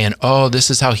saying, oh, this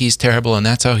is how he's terrible and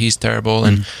that's how he's terrible.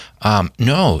 And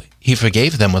no, he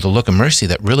forgave them with a look of mercy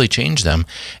that really changed them.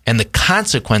 And the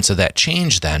consequence of that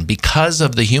change then, because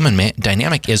of the human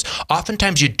dynamic, is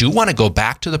oftentimes you do want to go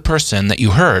back to the person that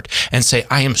you hurt and say,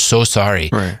 I am so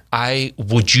sorry. Right.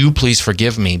 Would you please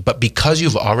forgive me? But because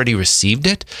you've already received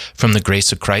it from the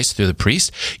grace of Christ through the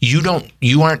priest, you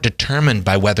aren't determined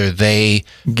by whether they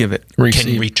can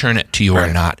return it to you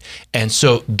or not. And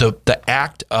so the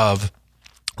act of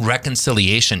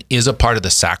reconciliation is a part of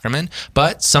the sacrament,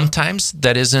 but sometimes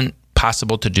that isn't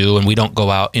possible to do, and we don't go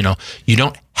out, you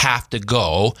don't have to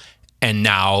go and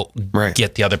now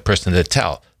get the other person to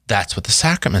tell. That's what the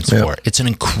sacrament's for. It's an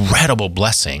incredible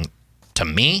blessing to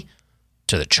me,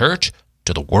 to the church,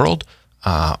 to the world.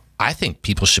 I think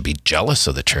people should be jealous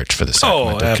of the church for the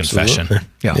sacrament of confession.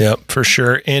 Yeah, for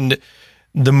sure. And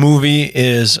the movie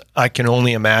is I Can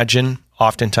Only Imagine.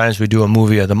 Oftentimes we do a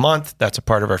movie of the month. That's a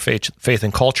part of our faith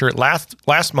and culture.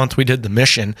 Last month we did The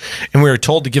Mission, and we were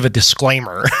told to give a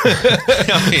disclaimer.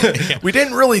 We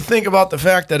didn't really think about the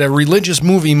fact that a religious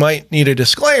movie might need a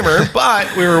disclaimer,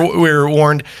 but we were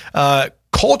warned.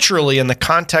 Culturally, in the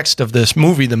context of this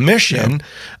movie, The Mission,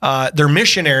 they're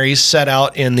missionaries set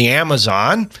out in the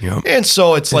Amazon. Yep. And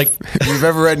so it's like... If you've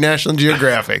ever read National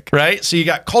Geographic. Right? So you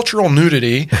got cultural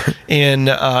nudity in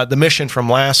The Mission from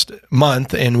last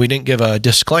month, and we didn't give a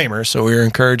disclaimer. So we were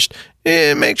encouraged,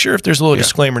 make sure if there's a little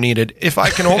disclaimer needed. If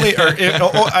I can only,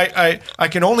 I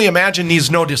can only imagine needs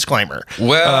no disclaimer.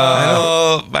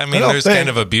 Well, there's kind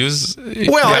of abuse.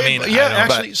 Well,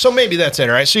 actually, so maybe that's it,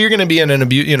 right? So you're going to be in an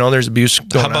abuse, there's abuse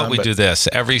going on. How about we do this?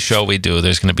 Every show we do,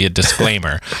 there's going to be a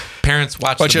disclaimer. Parents,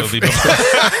 watch the movie before.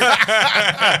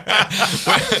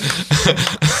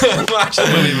 Watch the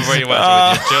movie before you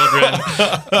watch it with your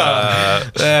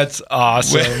children. That's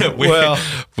awesome.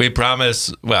 We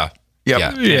promise,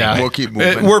 Yeah. We'll keep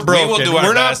moving. We're broken. We will do our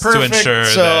We're best not perfect, to ensure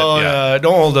that.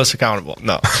 Don't hold us accountable.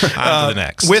 No. On to the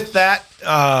next. With that,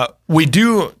 we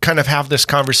do kind of have this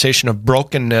conversation of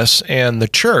brokenness and the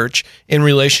church in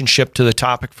relationship to the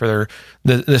topic for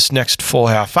this next full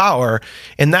half hour.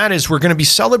 And that is, we're going to be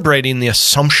celebrating the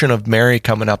Assumption of Mary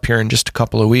coming up here in just a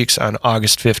couple of weeks on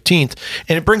August 15th.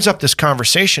 And it brings up this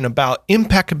conversation about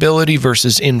impeccability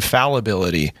versus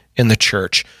infallibility in the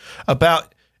church,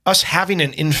 about us having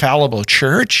an infallible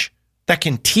church that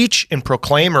can teach and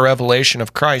proclaim a revelation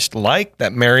of Christ, like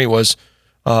that Mary was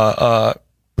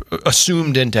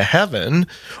assumed into heaven,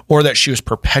 or that she was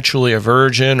perpetually a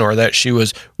virgin, or that she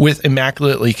was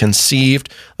immaculately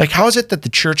conceived. Like, how is it that the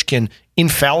church can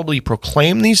infallibly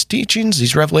proclaim these teachings,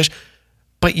 these revelations,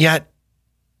 but yet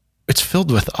it's filled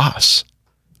with us?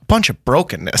 A bunch of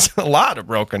brokenness, a lot of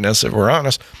brokenness, if we're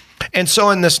honest. And so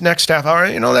in this next half hour,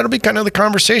 that'll be kind of the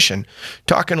conversation,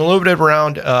 talking a little bit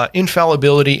around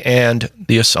infallibility and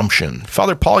the assumption.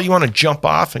 Father Paul, you want to jump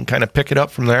off and kind of pick it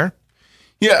up from there?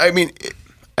 Yeah,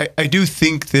 I do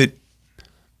think that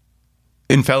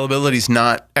infallibility is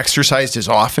not exercised as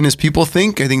often as people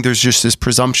think. I think there's just this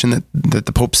presumption that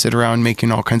the Pope sit around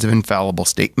making all kinds of infallible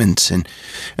statements, and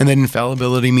that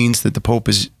infallibility means that the Pope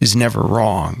is never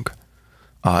wrong.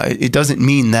 It doesn't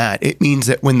mean that. It means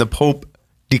that when the Pope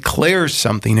declares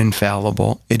something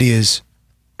infallible, it is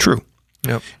true.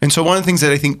 Yep. And so one of the things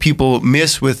that I think people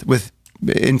miss with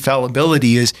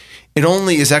infallibility is it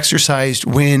only is exercised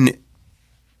when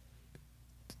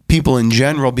people in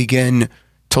general begin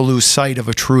to lose sight of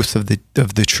a truth of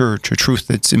the church, a truth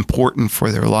that's important for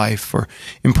their life or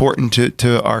important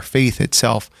to our faith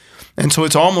itself. And so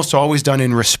it's almost always done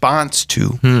in response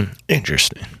to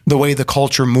interesting the way the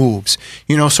culture moves.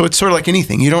 So it's sort of like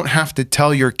anything. You don't have to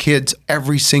tell your kids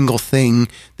every single thing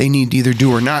they need to either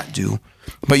do or not do,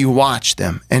 but you watch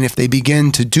them. And if they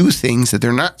begin to do things that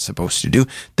they're not supposed to do,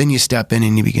 then you step in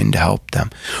and you begin to help them.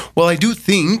 Well, I do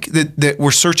think that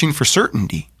we're searching for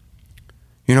certainty.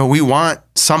 We want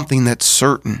something that's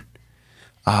certain.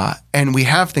 And we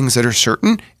have things that are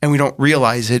certain, and we don't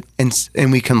realize it,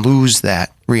 and we can lose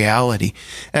that reality.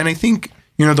 And I think,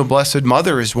 the Blessed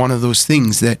Mother is one of those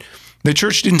things that the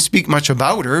church didn't speak much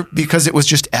about her because it was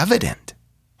just evident.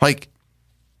 Like,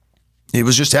 it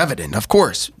was just evident. Of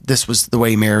course, this was the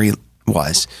way Mary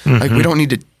was. Mm-hmm. Like, we don't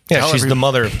need to tell she's the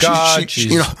mother of God.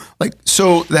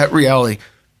 So that reality.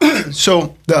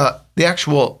 So the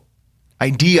actual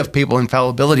idea of papal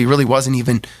infallibility really wasn't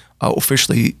even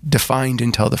officially defined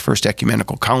until the First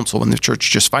Ecumenical Council, when the church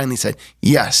just finally said,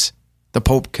 yes, the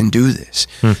Pope can do this.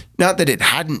 Not that it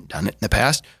hadn't done it in the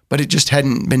past, but it just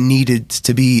hadn't been needed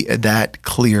to be that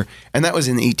clear. And that was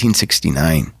in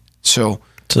 1869. So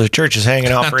the church is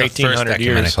hanging out for 1,800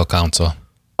 years. Ecumenical Council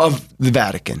of the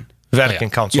Vatican. Vatican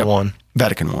Council I.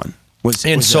 Vatican I. For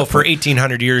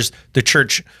 1,800 years, the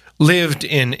church lived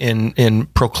in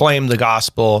proclaimed the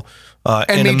gospel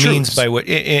and a means by what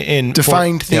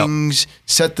defined things,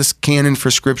 set this canon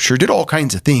for Scripture, did all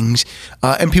kinds of things,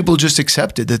 and people just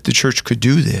accepted that the church could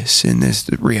do this in this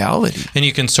reality. And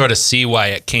you can sort of see why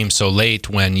it came so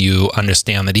late when you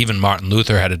understand that even Martin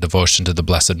Luther had a devotion to the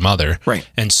Blessed Mother, right?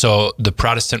 And so the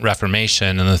Protestant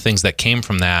Reformation and the things that came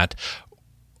from that,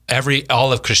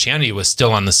 all of Christianity was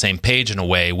still on the same page in a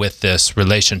way with this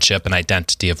relationship and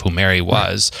identity of who Mary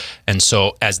was. Right. And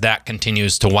so as that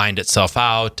continues to wind itself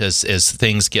out, as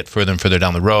things get further and further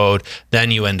down the road,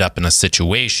 then you end up in a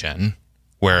situation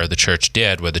where the church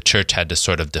had to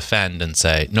sort of defend and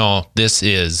say, no, this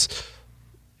is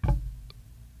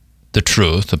the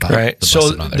truth about the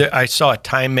Blessed Mother. I saw a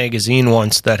Time magazine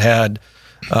once that had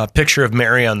a picture of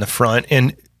Mary on the front,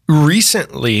 and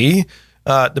recently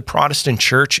the Protestant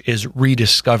church is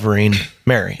rediscovering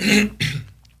Mary.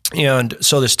 And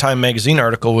so this Time magazine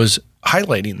article was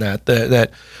highlighting that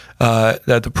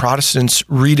the Protestants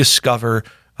rediscover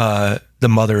the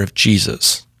mother of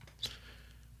Jesus.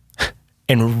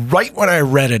 And right when I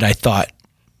read it, I thought,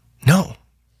 no.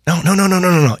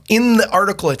 In the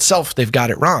article itself, they've got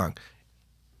it wrong.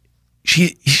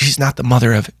 She's not the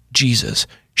mother of Jesus.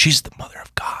 She's the mother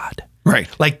of God. Right.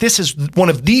 Like, this is one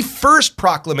of the first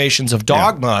proclamations of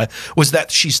dogma was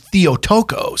that she's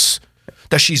Theotokos,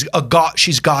 that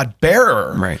she's God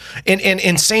bearer. Right.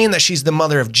 And saying that she's the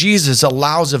mother of Jesus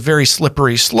allows a very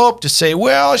slippery slope to say,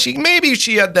 well, she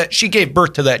gave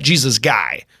birth to that Jesus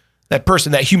guy, that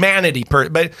person, that humanity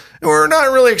person. But we're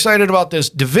not really excited about this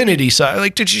divinity side.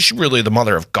 Like, did she really the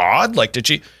mother of God? Like, did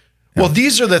she? Yeah. Well,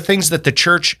 these are the things that the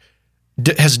church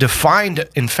has defined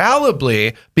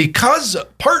infallibly because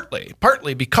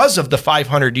partly because of the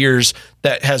 500 years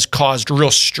that has caused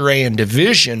real stray and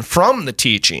division from the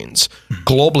teachings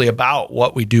globally about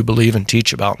what we do believe and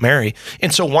teach about Mary.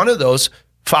 And so one of those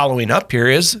following up here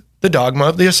is the dogma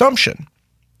of the Assumption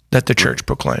that the church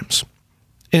proclaims.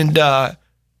 And the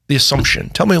Assumption,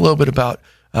 tell me a little bit about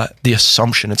the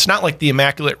Assumption. It's not like the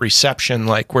Immaculate Reception,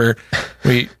 like where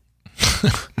we...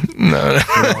 No.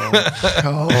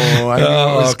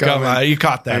 Come on. You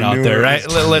caught that out there, right?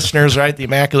 Listeners, right? The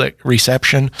Immaculate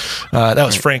Reception. That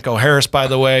was Franco Harris, by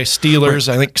the way. Steelers.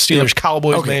 I think Steelers,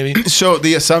 Cowboys, maybe. So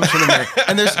the Assumption of Mary.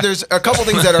 And there's a couple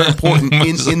things that are important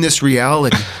in this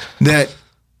reality, that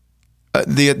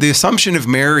the Assumption of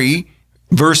Mary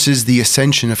versus the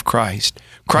ascension of Christ.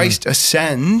 Christ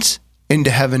ascends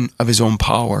into heaven of his own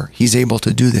power. He's able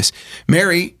to do this.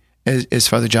 Mary, as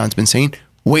Father John's been saying,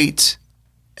 waits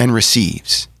and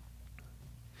receives.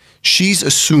 She's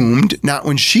assumed not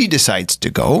when she decides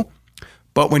to go,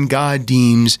 but when God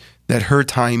deems that her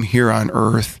time here on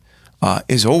earth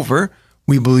is over.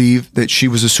 We believe that she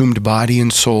was assumed body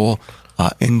and soul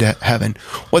into heaven.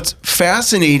 What's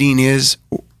fascinating is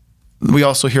we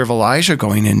also hear of Elijah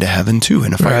going into heaven too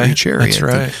in a fiery chariot. That's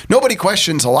right. Nobody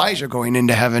questions Elijah going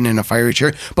into heaven in a fiery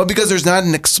chariot, but because there's not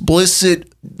an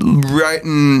explicit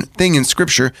written thing in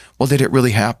Scripture, well, did it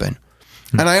really happen?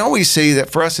 And I always say that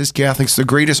for us as Catholics, the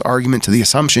greatest argument to the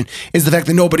Assumption is the fact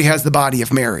that nobody has the body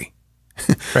of Mary.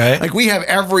 Right. Like we have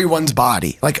everyone's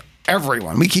body, like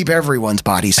everyone. We keep everyone's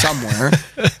body somewhere,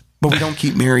 but we don't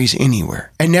keep Mary's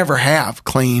anywhere, and never have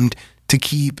claimed to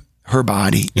keep her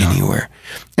body anywhere.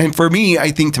 And for me,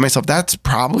 I think to myself, that's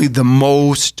probably the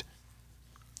most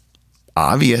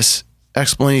obvious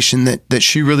explanation that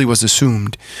she really was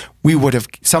assumed.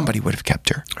 Somebody would have kept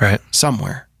her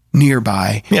somewhere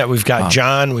nearby. Yeah, we've got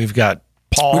John, we've got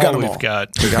Paul, we got them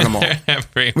all.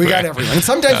 We got everyone. And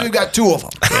sometimes we've got two of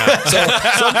them. Yeah. So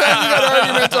sometimes we got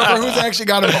arguments over who's actually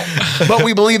got them all. But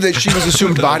we believe that she was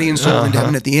assumed body and soul into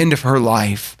heaven at the end of her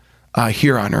life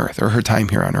here on earth, or her time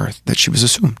here on earth, that she was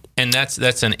assumed. And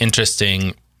that's an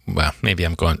interesting, well, maybe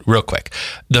I'm going real quick.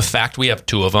 The fact we have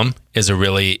two of them is a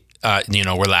really,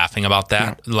 we're laughing about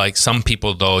that. Yeah. Like some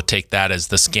people, though, take that as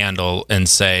the scandal and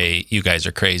say, you guys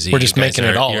are crazy. We're just making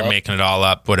it all up. You're making it all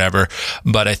up, whatever.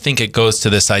 But I think it goes to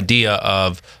this idea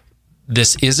of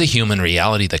this is a human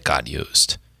reality that God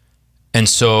used. And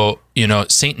so,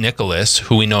 St. Nicholas,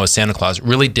 who we know as Santa Claus,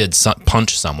 really did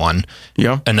punch someone,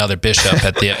 another bishop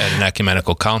at an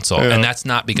ecumenical council. Yeah. And that's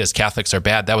not because Catholics are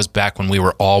bad. That was back when we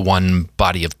were all one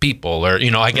body of people. Or,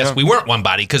 I guess we weren't one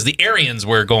body because the Arians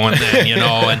were going then,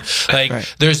 and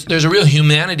there's a real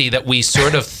humanity that we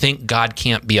sort of think God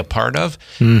can't be a part of.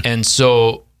 And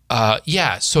so...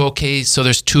 so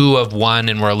there's two of one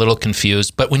and we're a little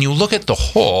confused. But when you look at the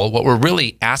whole, what we're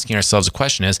really asking ourselves a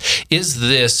question is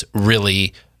this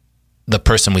really the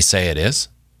person we say it is?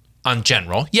 On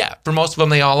general, yeah, for most of them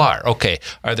they all are. Okay,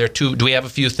 are there two? Do we have a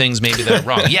few things maybe that are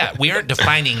wrong? Yeah, we aren't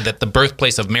defining that the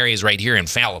birthplace of Mary is right here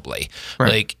infallibly.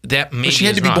 Right. Like that maybe but she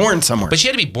had to be born somewhere. But she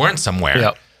had to be born somewhere.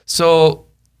 Yep. So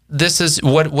this is,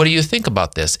 what do you think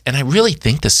about this? And I really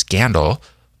think the scandal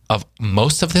of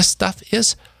most of this stuff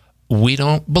is we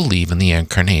don't believe in the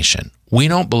incarnation. We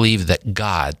don't believe that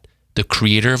God, the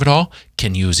creator of it all,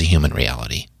 can use a human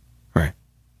reality. Right.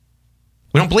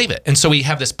 We don't believe it. And so we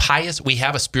have we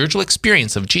have a spiritual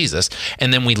experience of Jesus,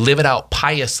 and then we live it out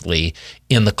piously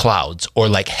in the clouds or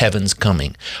like heaven's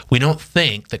coming. We don't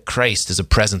think that Christ is a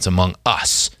presence among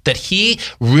us, that he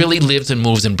really lives and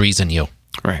moves and breathes in you.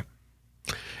 Right.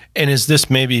 And is this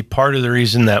maybe part of the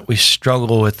reason that we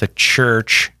struggle with the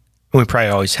church? We probably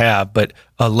always have, but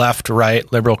a left,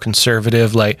 right, liberal,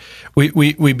 conservative, like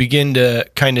we begin to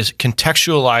kind of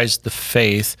contextualize the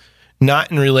faith,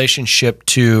 not in relationship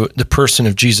to the person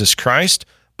of Jesus Christ,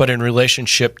 but in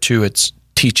relationship to its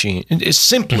teaching. It's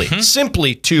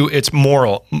simply to its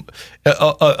moral,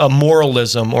 a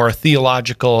moralism or a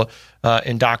theological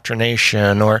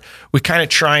indoctrination, or we kind of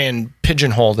try and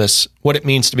pigeonhole this, what it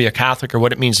means to be a Catholic or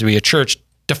what it means to be a church,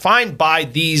 defined by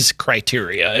these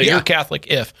criteria. Yeah. You're Catholic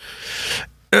if.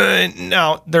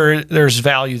 Now, there's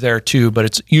value there too, but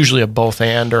it's usually a both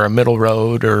and or a middle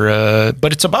road, or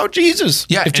but it's about Jesus.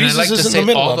 Yeah, if Jesus I'd like is to in say the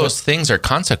middle all of those it. things are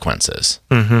consequences.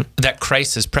 That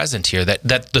Christ is present here,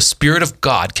 that the Spirit of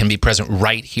God can be present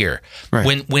right here.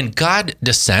 Right. When God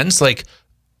descends, like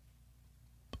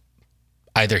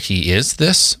either he is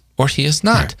this or he is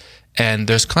not. Right. And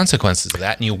there's consequences to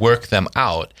that, and you work them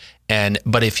out.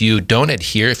 But if you don't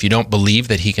adhere, if you don't believe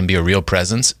that he can be a real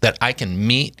presence, that I can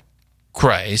meet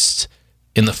Christ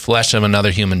in the flesh of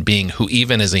another human being who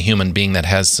even is a human being that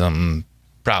has some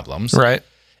problems. Right.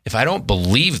 If I don't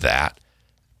believe that,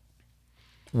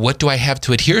 what do I have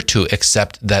to adhere to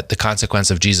except that the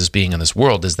consequence of Jesus being in this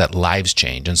world is that lives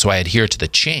change? And so I adhere to the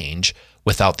change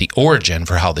without the origin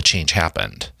for how the change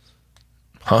happened.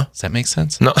 Huh? Does that make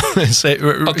sense? No. Okay.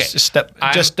 Walk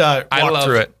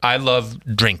through it. I love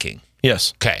drinking.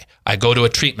 Yes. Okay. I go to a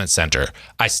treatment center.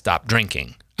 I stop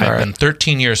drinking. I've been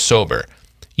 13 years sober.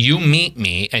 You meet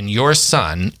me and your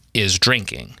son is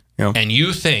drinking. Yep. And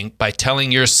you think by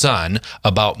telling your son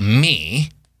about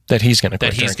me that he's going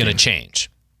to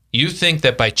change. You think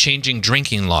that by changing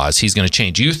drinking laws, he's going to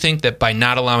change. You think that by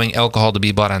not allowing alcohol to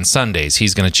be bought on Sundays,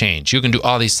 he's going to change. You can do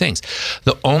all these things.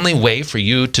 The only way for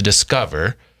you to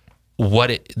discover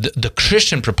the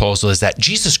Christian proposal is that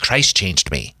Jesus Christ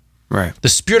changed me. Right. The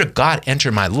Spirit of God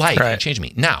entered my life and changed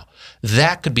me. Now,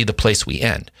 that could be the place we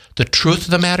end. The truth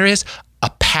of the matter is,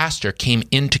 a pastor came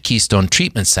into Keystone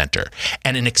Treatment Center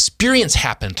and an experience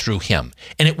happened through him.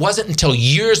 And it wasn't until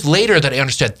years later that I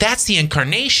understood that's the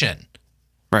incarnation.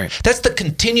 Right. That's the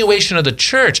continuation of the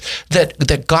church,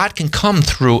 that God can come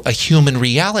through a human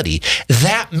reality.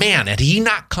 That man, had he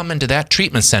not come into that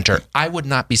treatment center, I would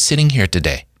not be sitting here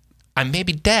today. I may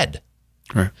be dead.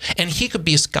 Right. And he could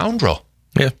be a scoundrel.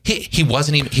 Yeah. He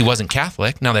wasn't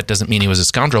Catholic. Now that doesn't mean he was a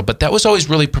scoundrel, but that was always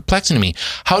really perplexing to me.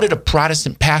 How did a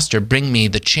Protestant pastor bring me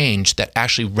the change that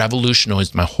actually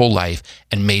revolutionized my whole life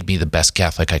and made me the best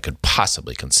Catholic I could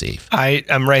possibly conceive?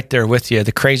 I'm right there with you.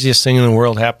 The craziest thing in the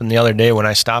world happened the other day when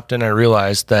I stopped and I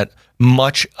realized that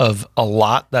much of a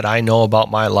lot that I know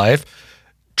about my life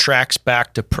tracks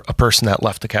back to a person that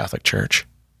left the Catholic Church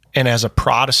and as a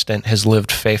Protestant has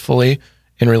lived faithfully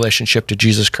in relationship to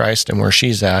Jesus Christ and where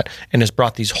she's at, and has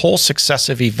brought these whole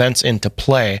successive events into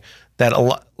play that,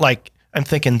 I'm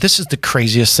thinking, this is the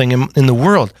craziest thing in the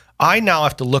world. I now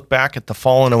have to look back at the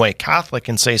fallen away Catholic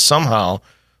and say somehow,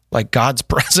 like, God's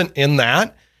present in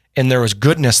that, and there was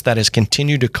goodness that has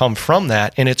continued to come from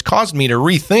that, and it's caused me to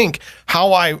rethink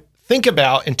how I think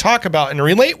about and talk about and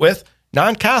relate with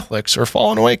non-Catholics or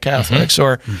fallen away Catholics,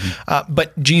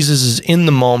 but Jesus is in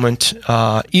the moment,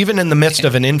 even in the midst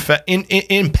of an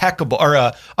impeccable or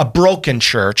a broken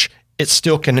church. It's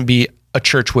still going to be a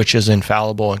church which is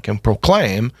infallible and can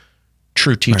proclaim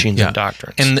true teachings and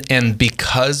doctrines. And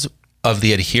because of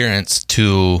the adherence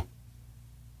to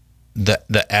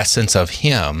the essence of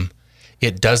Him,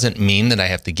 it doesn't mean that I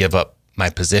have to give up my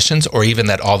positions, or even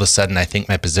that all of a sudden I think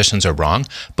my positions are wrong.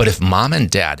 But if mom and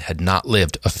dad had not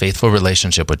lived a faithful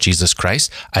relationship with Jesus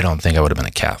Christ, I don't think I would have been a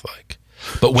Catholic.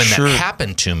 But when that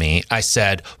happened to me, I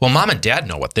said, well, mom and dad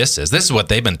know what this is. This is what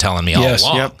they've been telling me all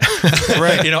along. Yep.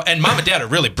 Right. And mom and dad are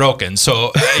really broken.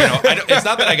 So, it's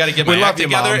not that I got to get my act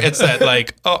together. It's that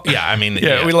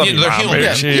we love you, they're Mom.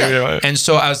 humans. Yeah. And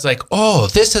so I was like, oh,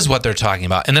 this is what they're talking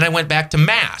about. And then I went back to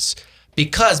Mass.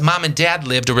 Because mom and dad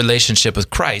lived a relationship with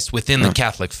Christ within the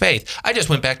Catholic faith, I just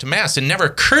went back to Mass. It never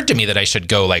occurred to me that I should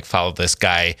go follow this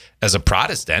guy as a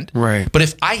Protestant. Right. But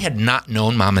if I had not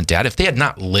known mom and dad, if they had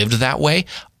not lived that way,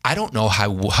 I don't know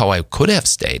how I could have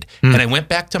stayed. And I went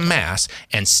back to Mass,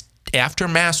 and after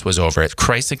Mass was over at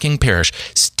Christ the King Parish,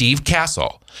 Steve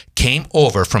Castle came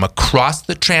over from across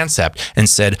the transept and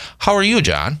said, "How are you,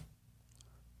 John?"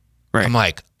 Right. I'm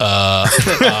like, do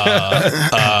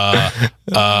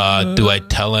I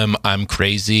tell him I'm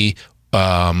crazy?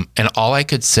 And all I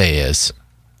could say is,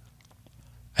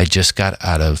 I just got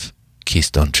out of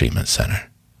Keystone Treatment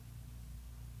Center.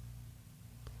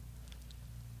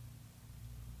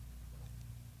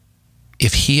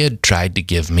 If he had tried to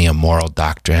give me a moral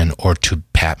doctrine or to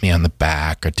pat me on the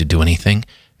back or to do anything,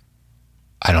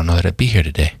 I don't know that I'd be here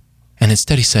today. And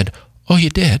instead he said, "Oh, you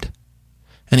did?"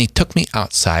 And he took me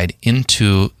outside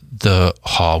into the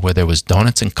hall where there was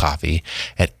donuts and coffee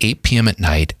at 8 p.m. at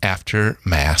night after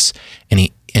Mass. And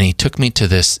he took me to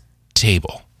this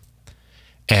table.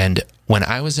 And when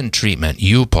I was in treatment,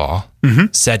 you, Paul,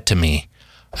 said to me,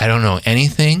 "I don't know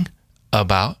anything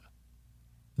about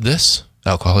this,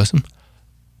 alcoholism,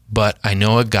 but I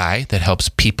know a guy that helps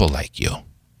people like you,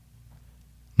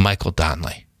 Michael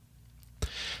Donnelly."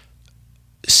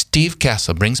 Steve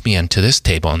Castle brings me into this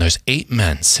table, and there's 8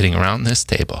 men sitting around this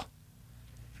table.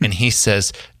 And he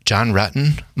says, "John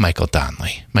Rutten, Michael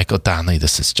Donnelly. Michael Donnelly,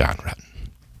 this is John Rutten."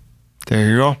 There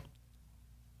you go.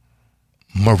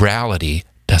 Morality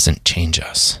doesn't change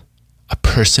us. A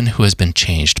person who has been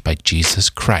changed by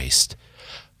Jesus Christ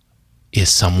is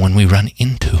someone we run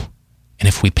into And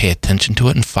if we pay attention to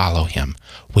it and follow him,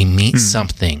 we meet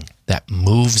something that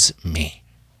moves me,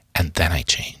 and then I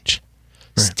change.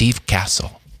 Right. Steve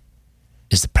Castle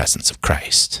is the presence of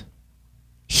Christ.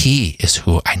 He is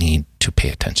who I need to pay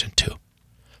attention to.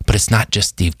 But it's not just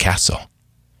Steve Castle.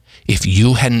 If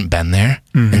you hadn't been there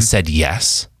and said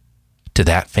yes to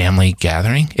that family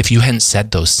gathering, if you hadn't said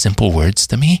those simple words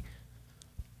to me,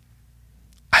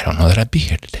 I don't know that I'd be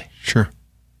here today. Sure.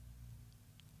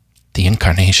 The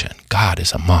incarnation, God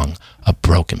is among a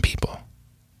broken people.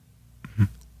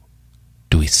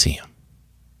 Do we see him?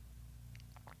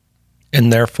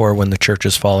 And therefore, when the church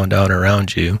is falling down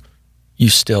around you,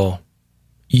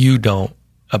 you don't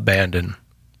abandon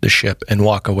the ship and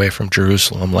walk away from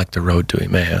Jerusalem like the road to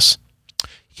Emmaus.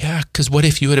 Yeah, because what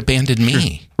if you had abandoned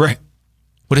me? Right.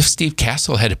 What if Steve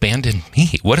Castle had abandoned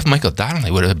me? What if Michael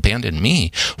Donnelly would have abandoned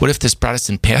me? What if this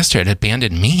Protestant pastor had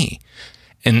abandoned me?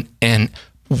 And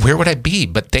where would I be?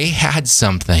 But they had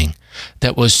something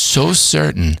that was so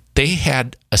certain. They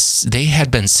had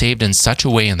been saved in such a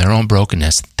way in their own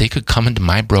brokenness, they could come into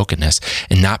my brokenness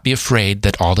and not be afraid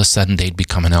that all of a sudden they'd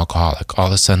become an alcoholic. All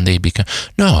of a sudden they'd become...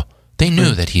 No, they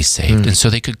knew that he's saved. And so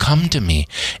they could come to me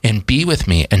and be with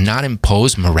me and not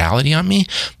impose morality on me,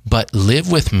 but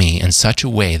live with me in such a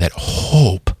way that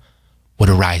hope would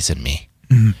arise in me.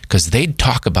 Because they'd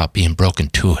talk about being broken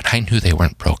too, and I knew they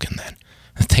weren't broken then.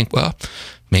 I think, well,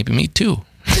 maybe me too.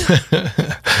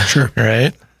 Sure.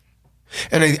 Right.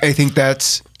 And I think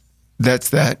that's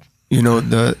that,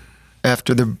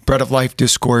 after the bread of life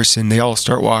discourse and they all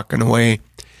start walking away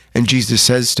and Jesus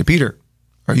says to Peter,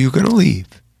 are you going to leave?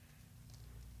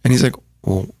 And he's like,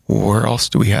 well, where else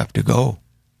do we have to go?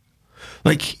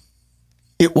 Like,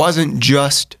 it wasn't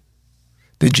just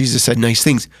that Jesus said nice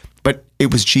things, but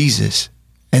it was Jesus.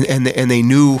 And they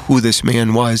knew who this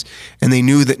man was, and they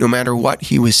knew that no matter what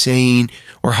he was saying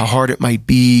or how hard it might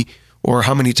be or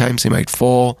how many times they might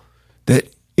fall,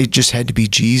 that it just had to be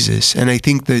Jesus. And I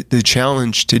think that the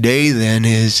challenge today then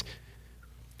is,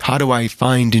 how do I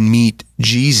find and meet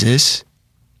Jesus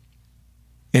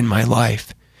in my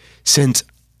life? Since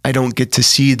I don't get to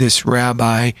see this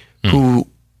rabbi who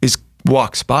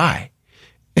walks by,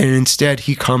 and instead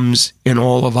he comes in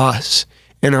all of us,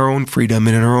 in our own freedom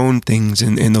and in our own things,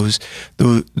 and in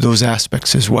those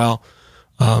aspects as well.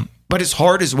 But it's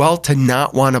hard as well to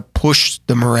not want to push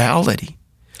the morality,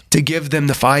 to give them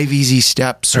the 5 easy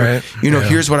steps. Or, right.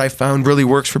 Here's what I found really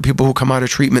works for people who come out of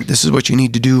treatment. This is what you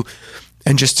need to do.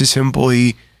 And just to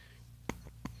simply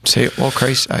say, well,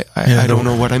 Christ, I don't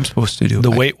know what I'm supposed to do. The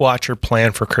Weight Watcher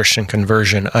plan for Christian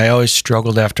conversion. I always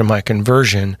struggled after my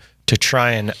conversion to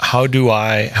try and how do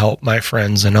I help my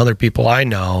friends and other people I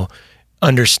know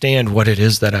understand what it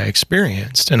is that I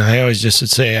experienced. And I always just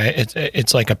would say,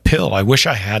 it's like a pill. I wish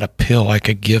I had a pill I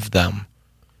could give them,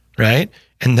 right?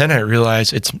 And then I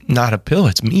realized it's not a pill,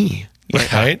 it's me,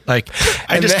 right? Like,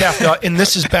 I just have to, and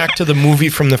this is back to the movie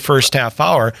from the first half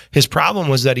hour. His problem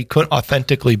was that he couldn't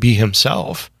authentically be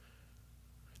himself.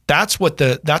 That's what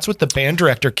the band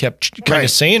director kept kind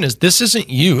of saying is, this isn't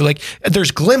you. Like,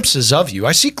 there's glimpses of you.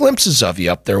 I see glimpses of you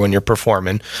up there when you're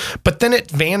performing, but then it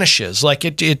vanishes. Like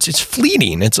it's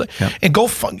fleeting. It's like, and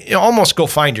almost go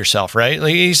find yourself, right?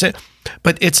 Like he said,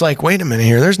 but it's like, wait a minute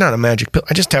here. There's not a magic pill.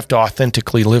 I just have to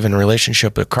authentically live in a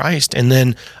relationship with Christ. And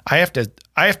then I have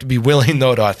to be willing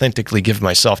though to authentically give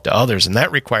myself to others. And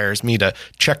that requires me to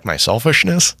check my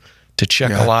selfishness, to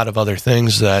check a lot of other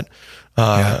things that,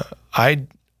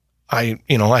 I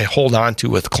hold on to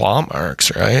with claw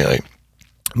marks, right? Like,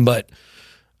 but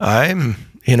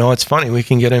it's funny, we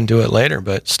can get into it later,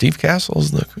 but Steve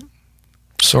Castle's the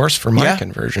source for my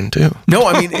conversion too. No,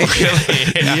 I mean,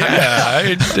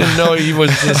 I didn't know he was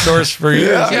the source for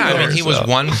you. He was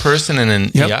one person,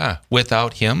 and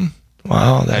without him,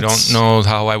 wow, I don't know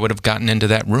how I would have gotten into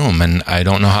that room, and I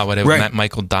don't know how I would have met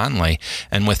Michael Donnelly.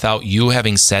 And without you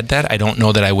having said that, I don't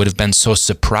know that I would have been so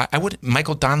surprised.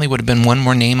 Michael Donnelly would have been one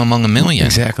more name among a million.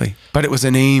 Exactly. But it was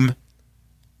a name,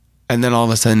 and then all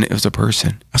of a sudden it was a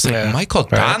person. I was like, Michael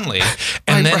Donnelly.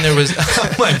 And then there was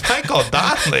like, Michael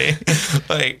Donnelly.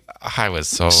 Like, I was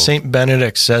so... St.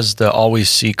 Benedict says to always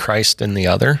see Christ in the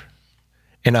other.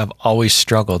 And I've always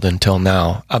struggled until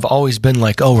now. I've always been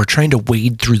like, we're trying to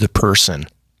wade through the person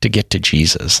to get to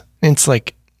Jesus. And it's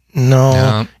like,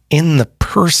 no, in the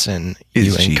person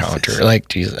you encounter. Like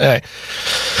Jesus. Hey,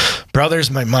 brothers,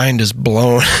 my mind is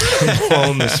blown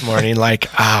this morning. Like,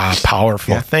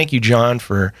 powerful. Yeah. Thank you, John,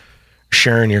 for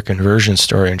sharing your conversion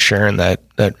story and sharing that.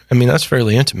 I mean, that's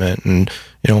fairly intimate. And,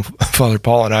 Father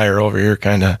Paul and I are over here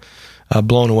kind of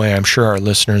blown away. I'm sure our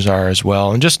listeners are as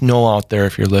well. And just know out there,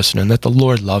 if you're listening, that the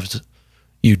Lord loves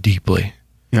you deeply.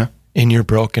 Yeah. in your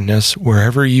brokenness,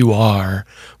 wherever you are,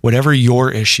 whatever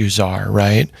your issues are,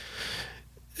 right?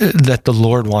 That the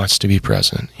Lord wants to be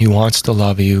present. He wants to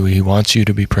love you. He wants you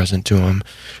to be present to him.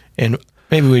 And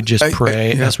maybe we just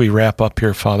pray as we wrap up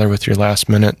here, Father, with your last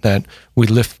minute, that we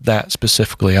lift that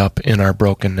specifically up in our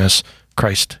brokenness.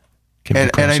 Christ can be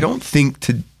present. And I don't think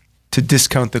to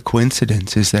discount the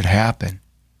coincidences that happen,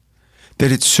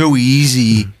 that it's so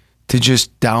easy to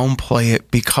just downplay it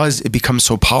because it becomes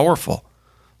so powerful.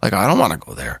 Like, I don't want to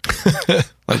go there.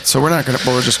 So we're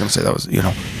just going to say that was,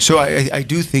 So I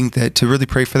do think that to really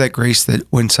pray for that grace, that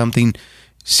when something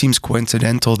seems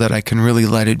coincidental, that I can really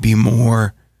let it be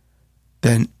more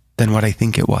than what I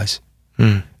think it was.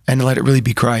 And let it really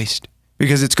be Christ,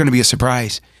 because it's going to be a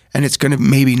surprise, and it's going to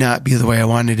maybe not be the way I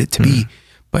wanted it to be,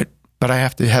 but I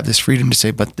have to have this freedom to say,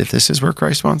 but if this is where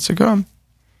Christ wants to come.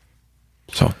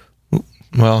 So,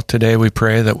 well, today we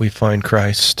pray that we find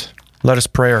Christ. Let us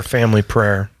pray our family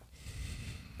prayer.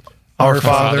 Our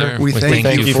Father, we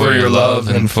thank you for your love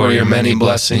and for your many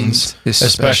blessings,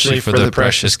 especially for the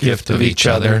precious gift of each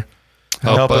other.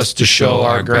 Help us to show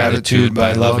our gratitude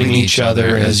by loving each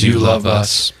other as you love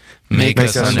us. Make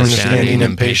us understanding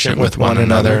and patient with one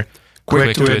another,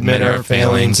 quick to admit our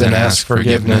failings and ask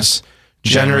forgiveness,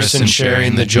 generous in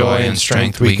sharing the joy and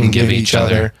strength we can give each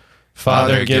other.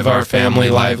 Father, give our family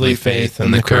lively faith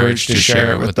and the courage to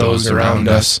share it with those around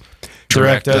us.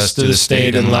 Direct us to the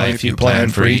state in life you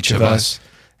plan for each of us,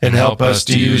 and help us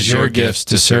to use your gifts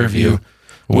to serve you.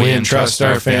 We entrust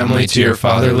our family to your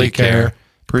fatherly care.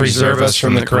 Preserve us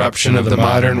from the corruption of the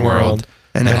modern world,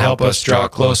 and help us draw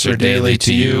closer daily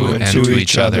to you and to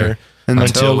each other,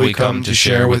 until we come to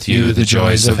share with you the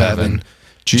joys of heaven.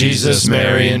 Jesus,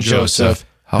 Mary, and Joseph,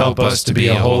 help us to be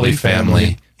a holy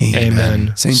family.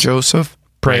 Amen. St. Joseph,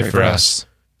 pray for us.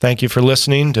 Thank you for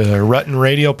listening to the Rutten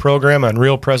Radio program on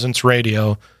Real Presence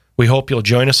Radio. We hope you'll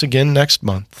join us again next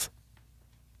month.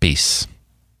 Peace.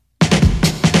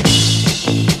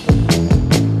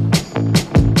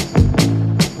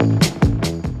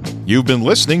 You've been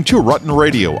listening to Rutten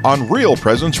Radio on Real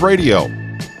Presence Radio.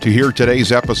 To hear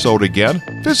today's episode again,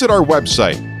 visit our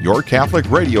website,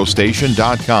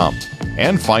 yourcatholicradiostation.com,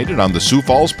 and find it on the Sioux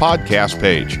Falls podcast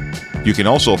page. You can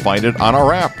also find it on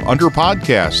our app under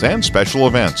podcasts and special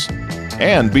events.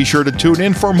 And be sure to tune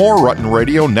in for more Rutten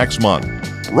Radio next month.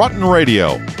 Rutten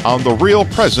Radio on the Real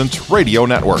Presence Radio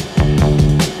Network.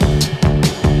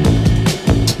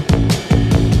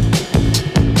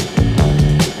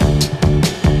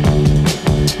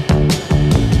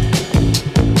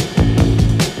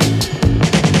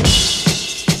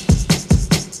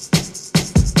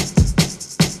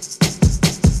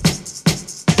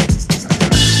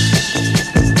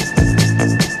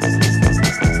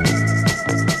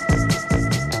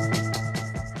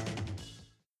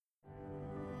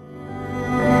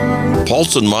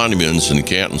 Paulson Monuments in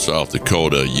Canton, South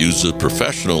Dakota uses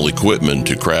professional equipment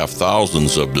to craft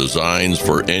thousands of designs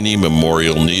for any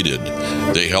memorial needed.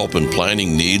 They help in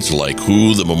planning needs like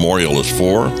who the memorial is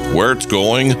for, where it's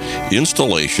going,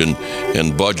 installation,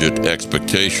 and budget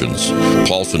expectations.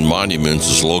 Paulson Monuments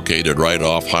is located right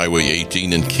off Highway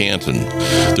 18 in Canton.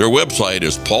 Their website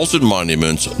is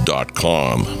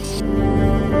paulsonmonuments.com.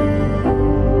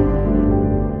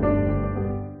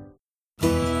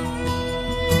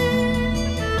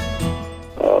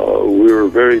 We were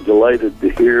very delighted to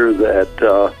hear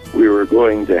that we were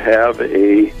going to have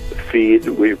a feed.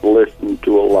 We've listened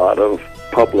to a lot of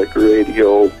public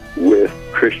radio with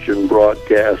Christian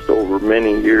broadcast over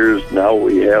many years. Now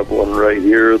we have one right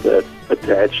here that's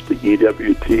attached to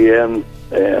EWTN,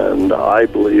 and I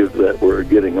believe that we're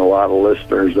getting a lot of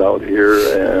listeners out here,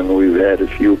 and we've had a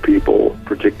few people,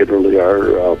 particularly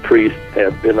our priests,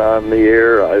 have been on the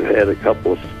air. I've had a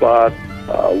couple of spots.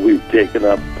 We've taken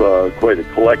up quite a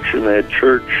collection at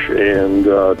church and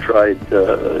tried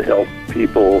to help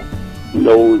people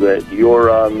know that you're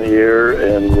on the air,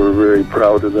 and we're very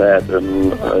proud of that,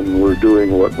 and we're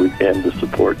doing what we can to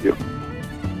support you.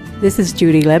 This is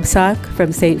Judy Lebsock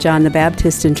from St. John the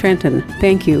Baptist in Trenton.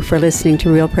 Thank you for listening to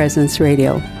Real Presence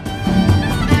Radio.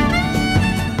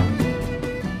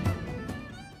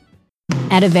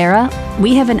 At Avera,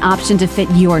 we have an option to fit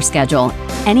your schedule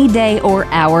any day or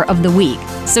hour of the week,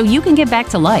 so you can get back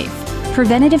to life.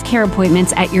 Preventative care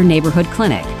appointments at your neighborhood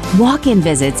clinic, walk-in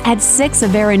visits at 6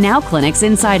 Avera Now clinics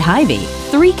inside Hy-Vee,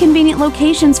 3 convenient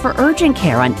locations for urgent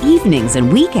care on evenings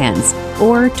and weekends,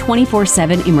 or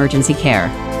 24/7 emergency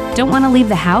care. Don't want to leave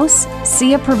the house?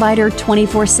 See a provider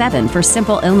 24/7 for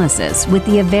simple illnesses with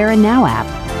the Avera Now app.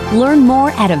 Learn more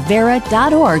at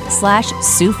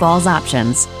avera.org/Sioux Falls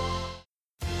Options.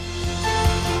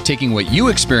 Taking what you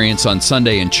experience on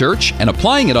Sunday in church and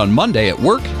applying it on Monday at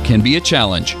work can be a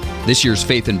challenge. This year's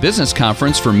Faith and Business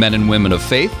Conference for Men and Women of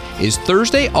Faith is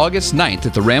Thursday, August 9th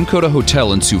at the Ramkota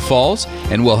Hotel in Sioux Falls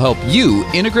and will help you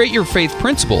integrate your faith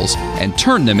principles and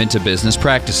turn them into business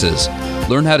practices.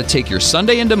 Learn how to take your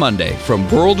Sunday into Monday from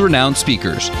world-renowned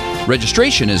speakers.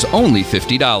 Registration is only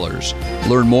 $50.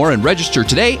 Learn more and register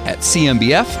today at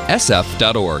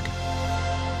cmbfsf.org.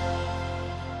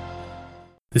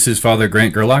 This is Father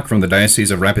Grant Gerlach from the Diocese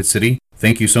of Rapid City.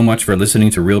 Thank you so much for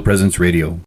listening to Real Presence Radio.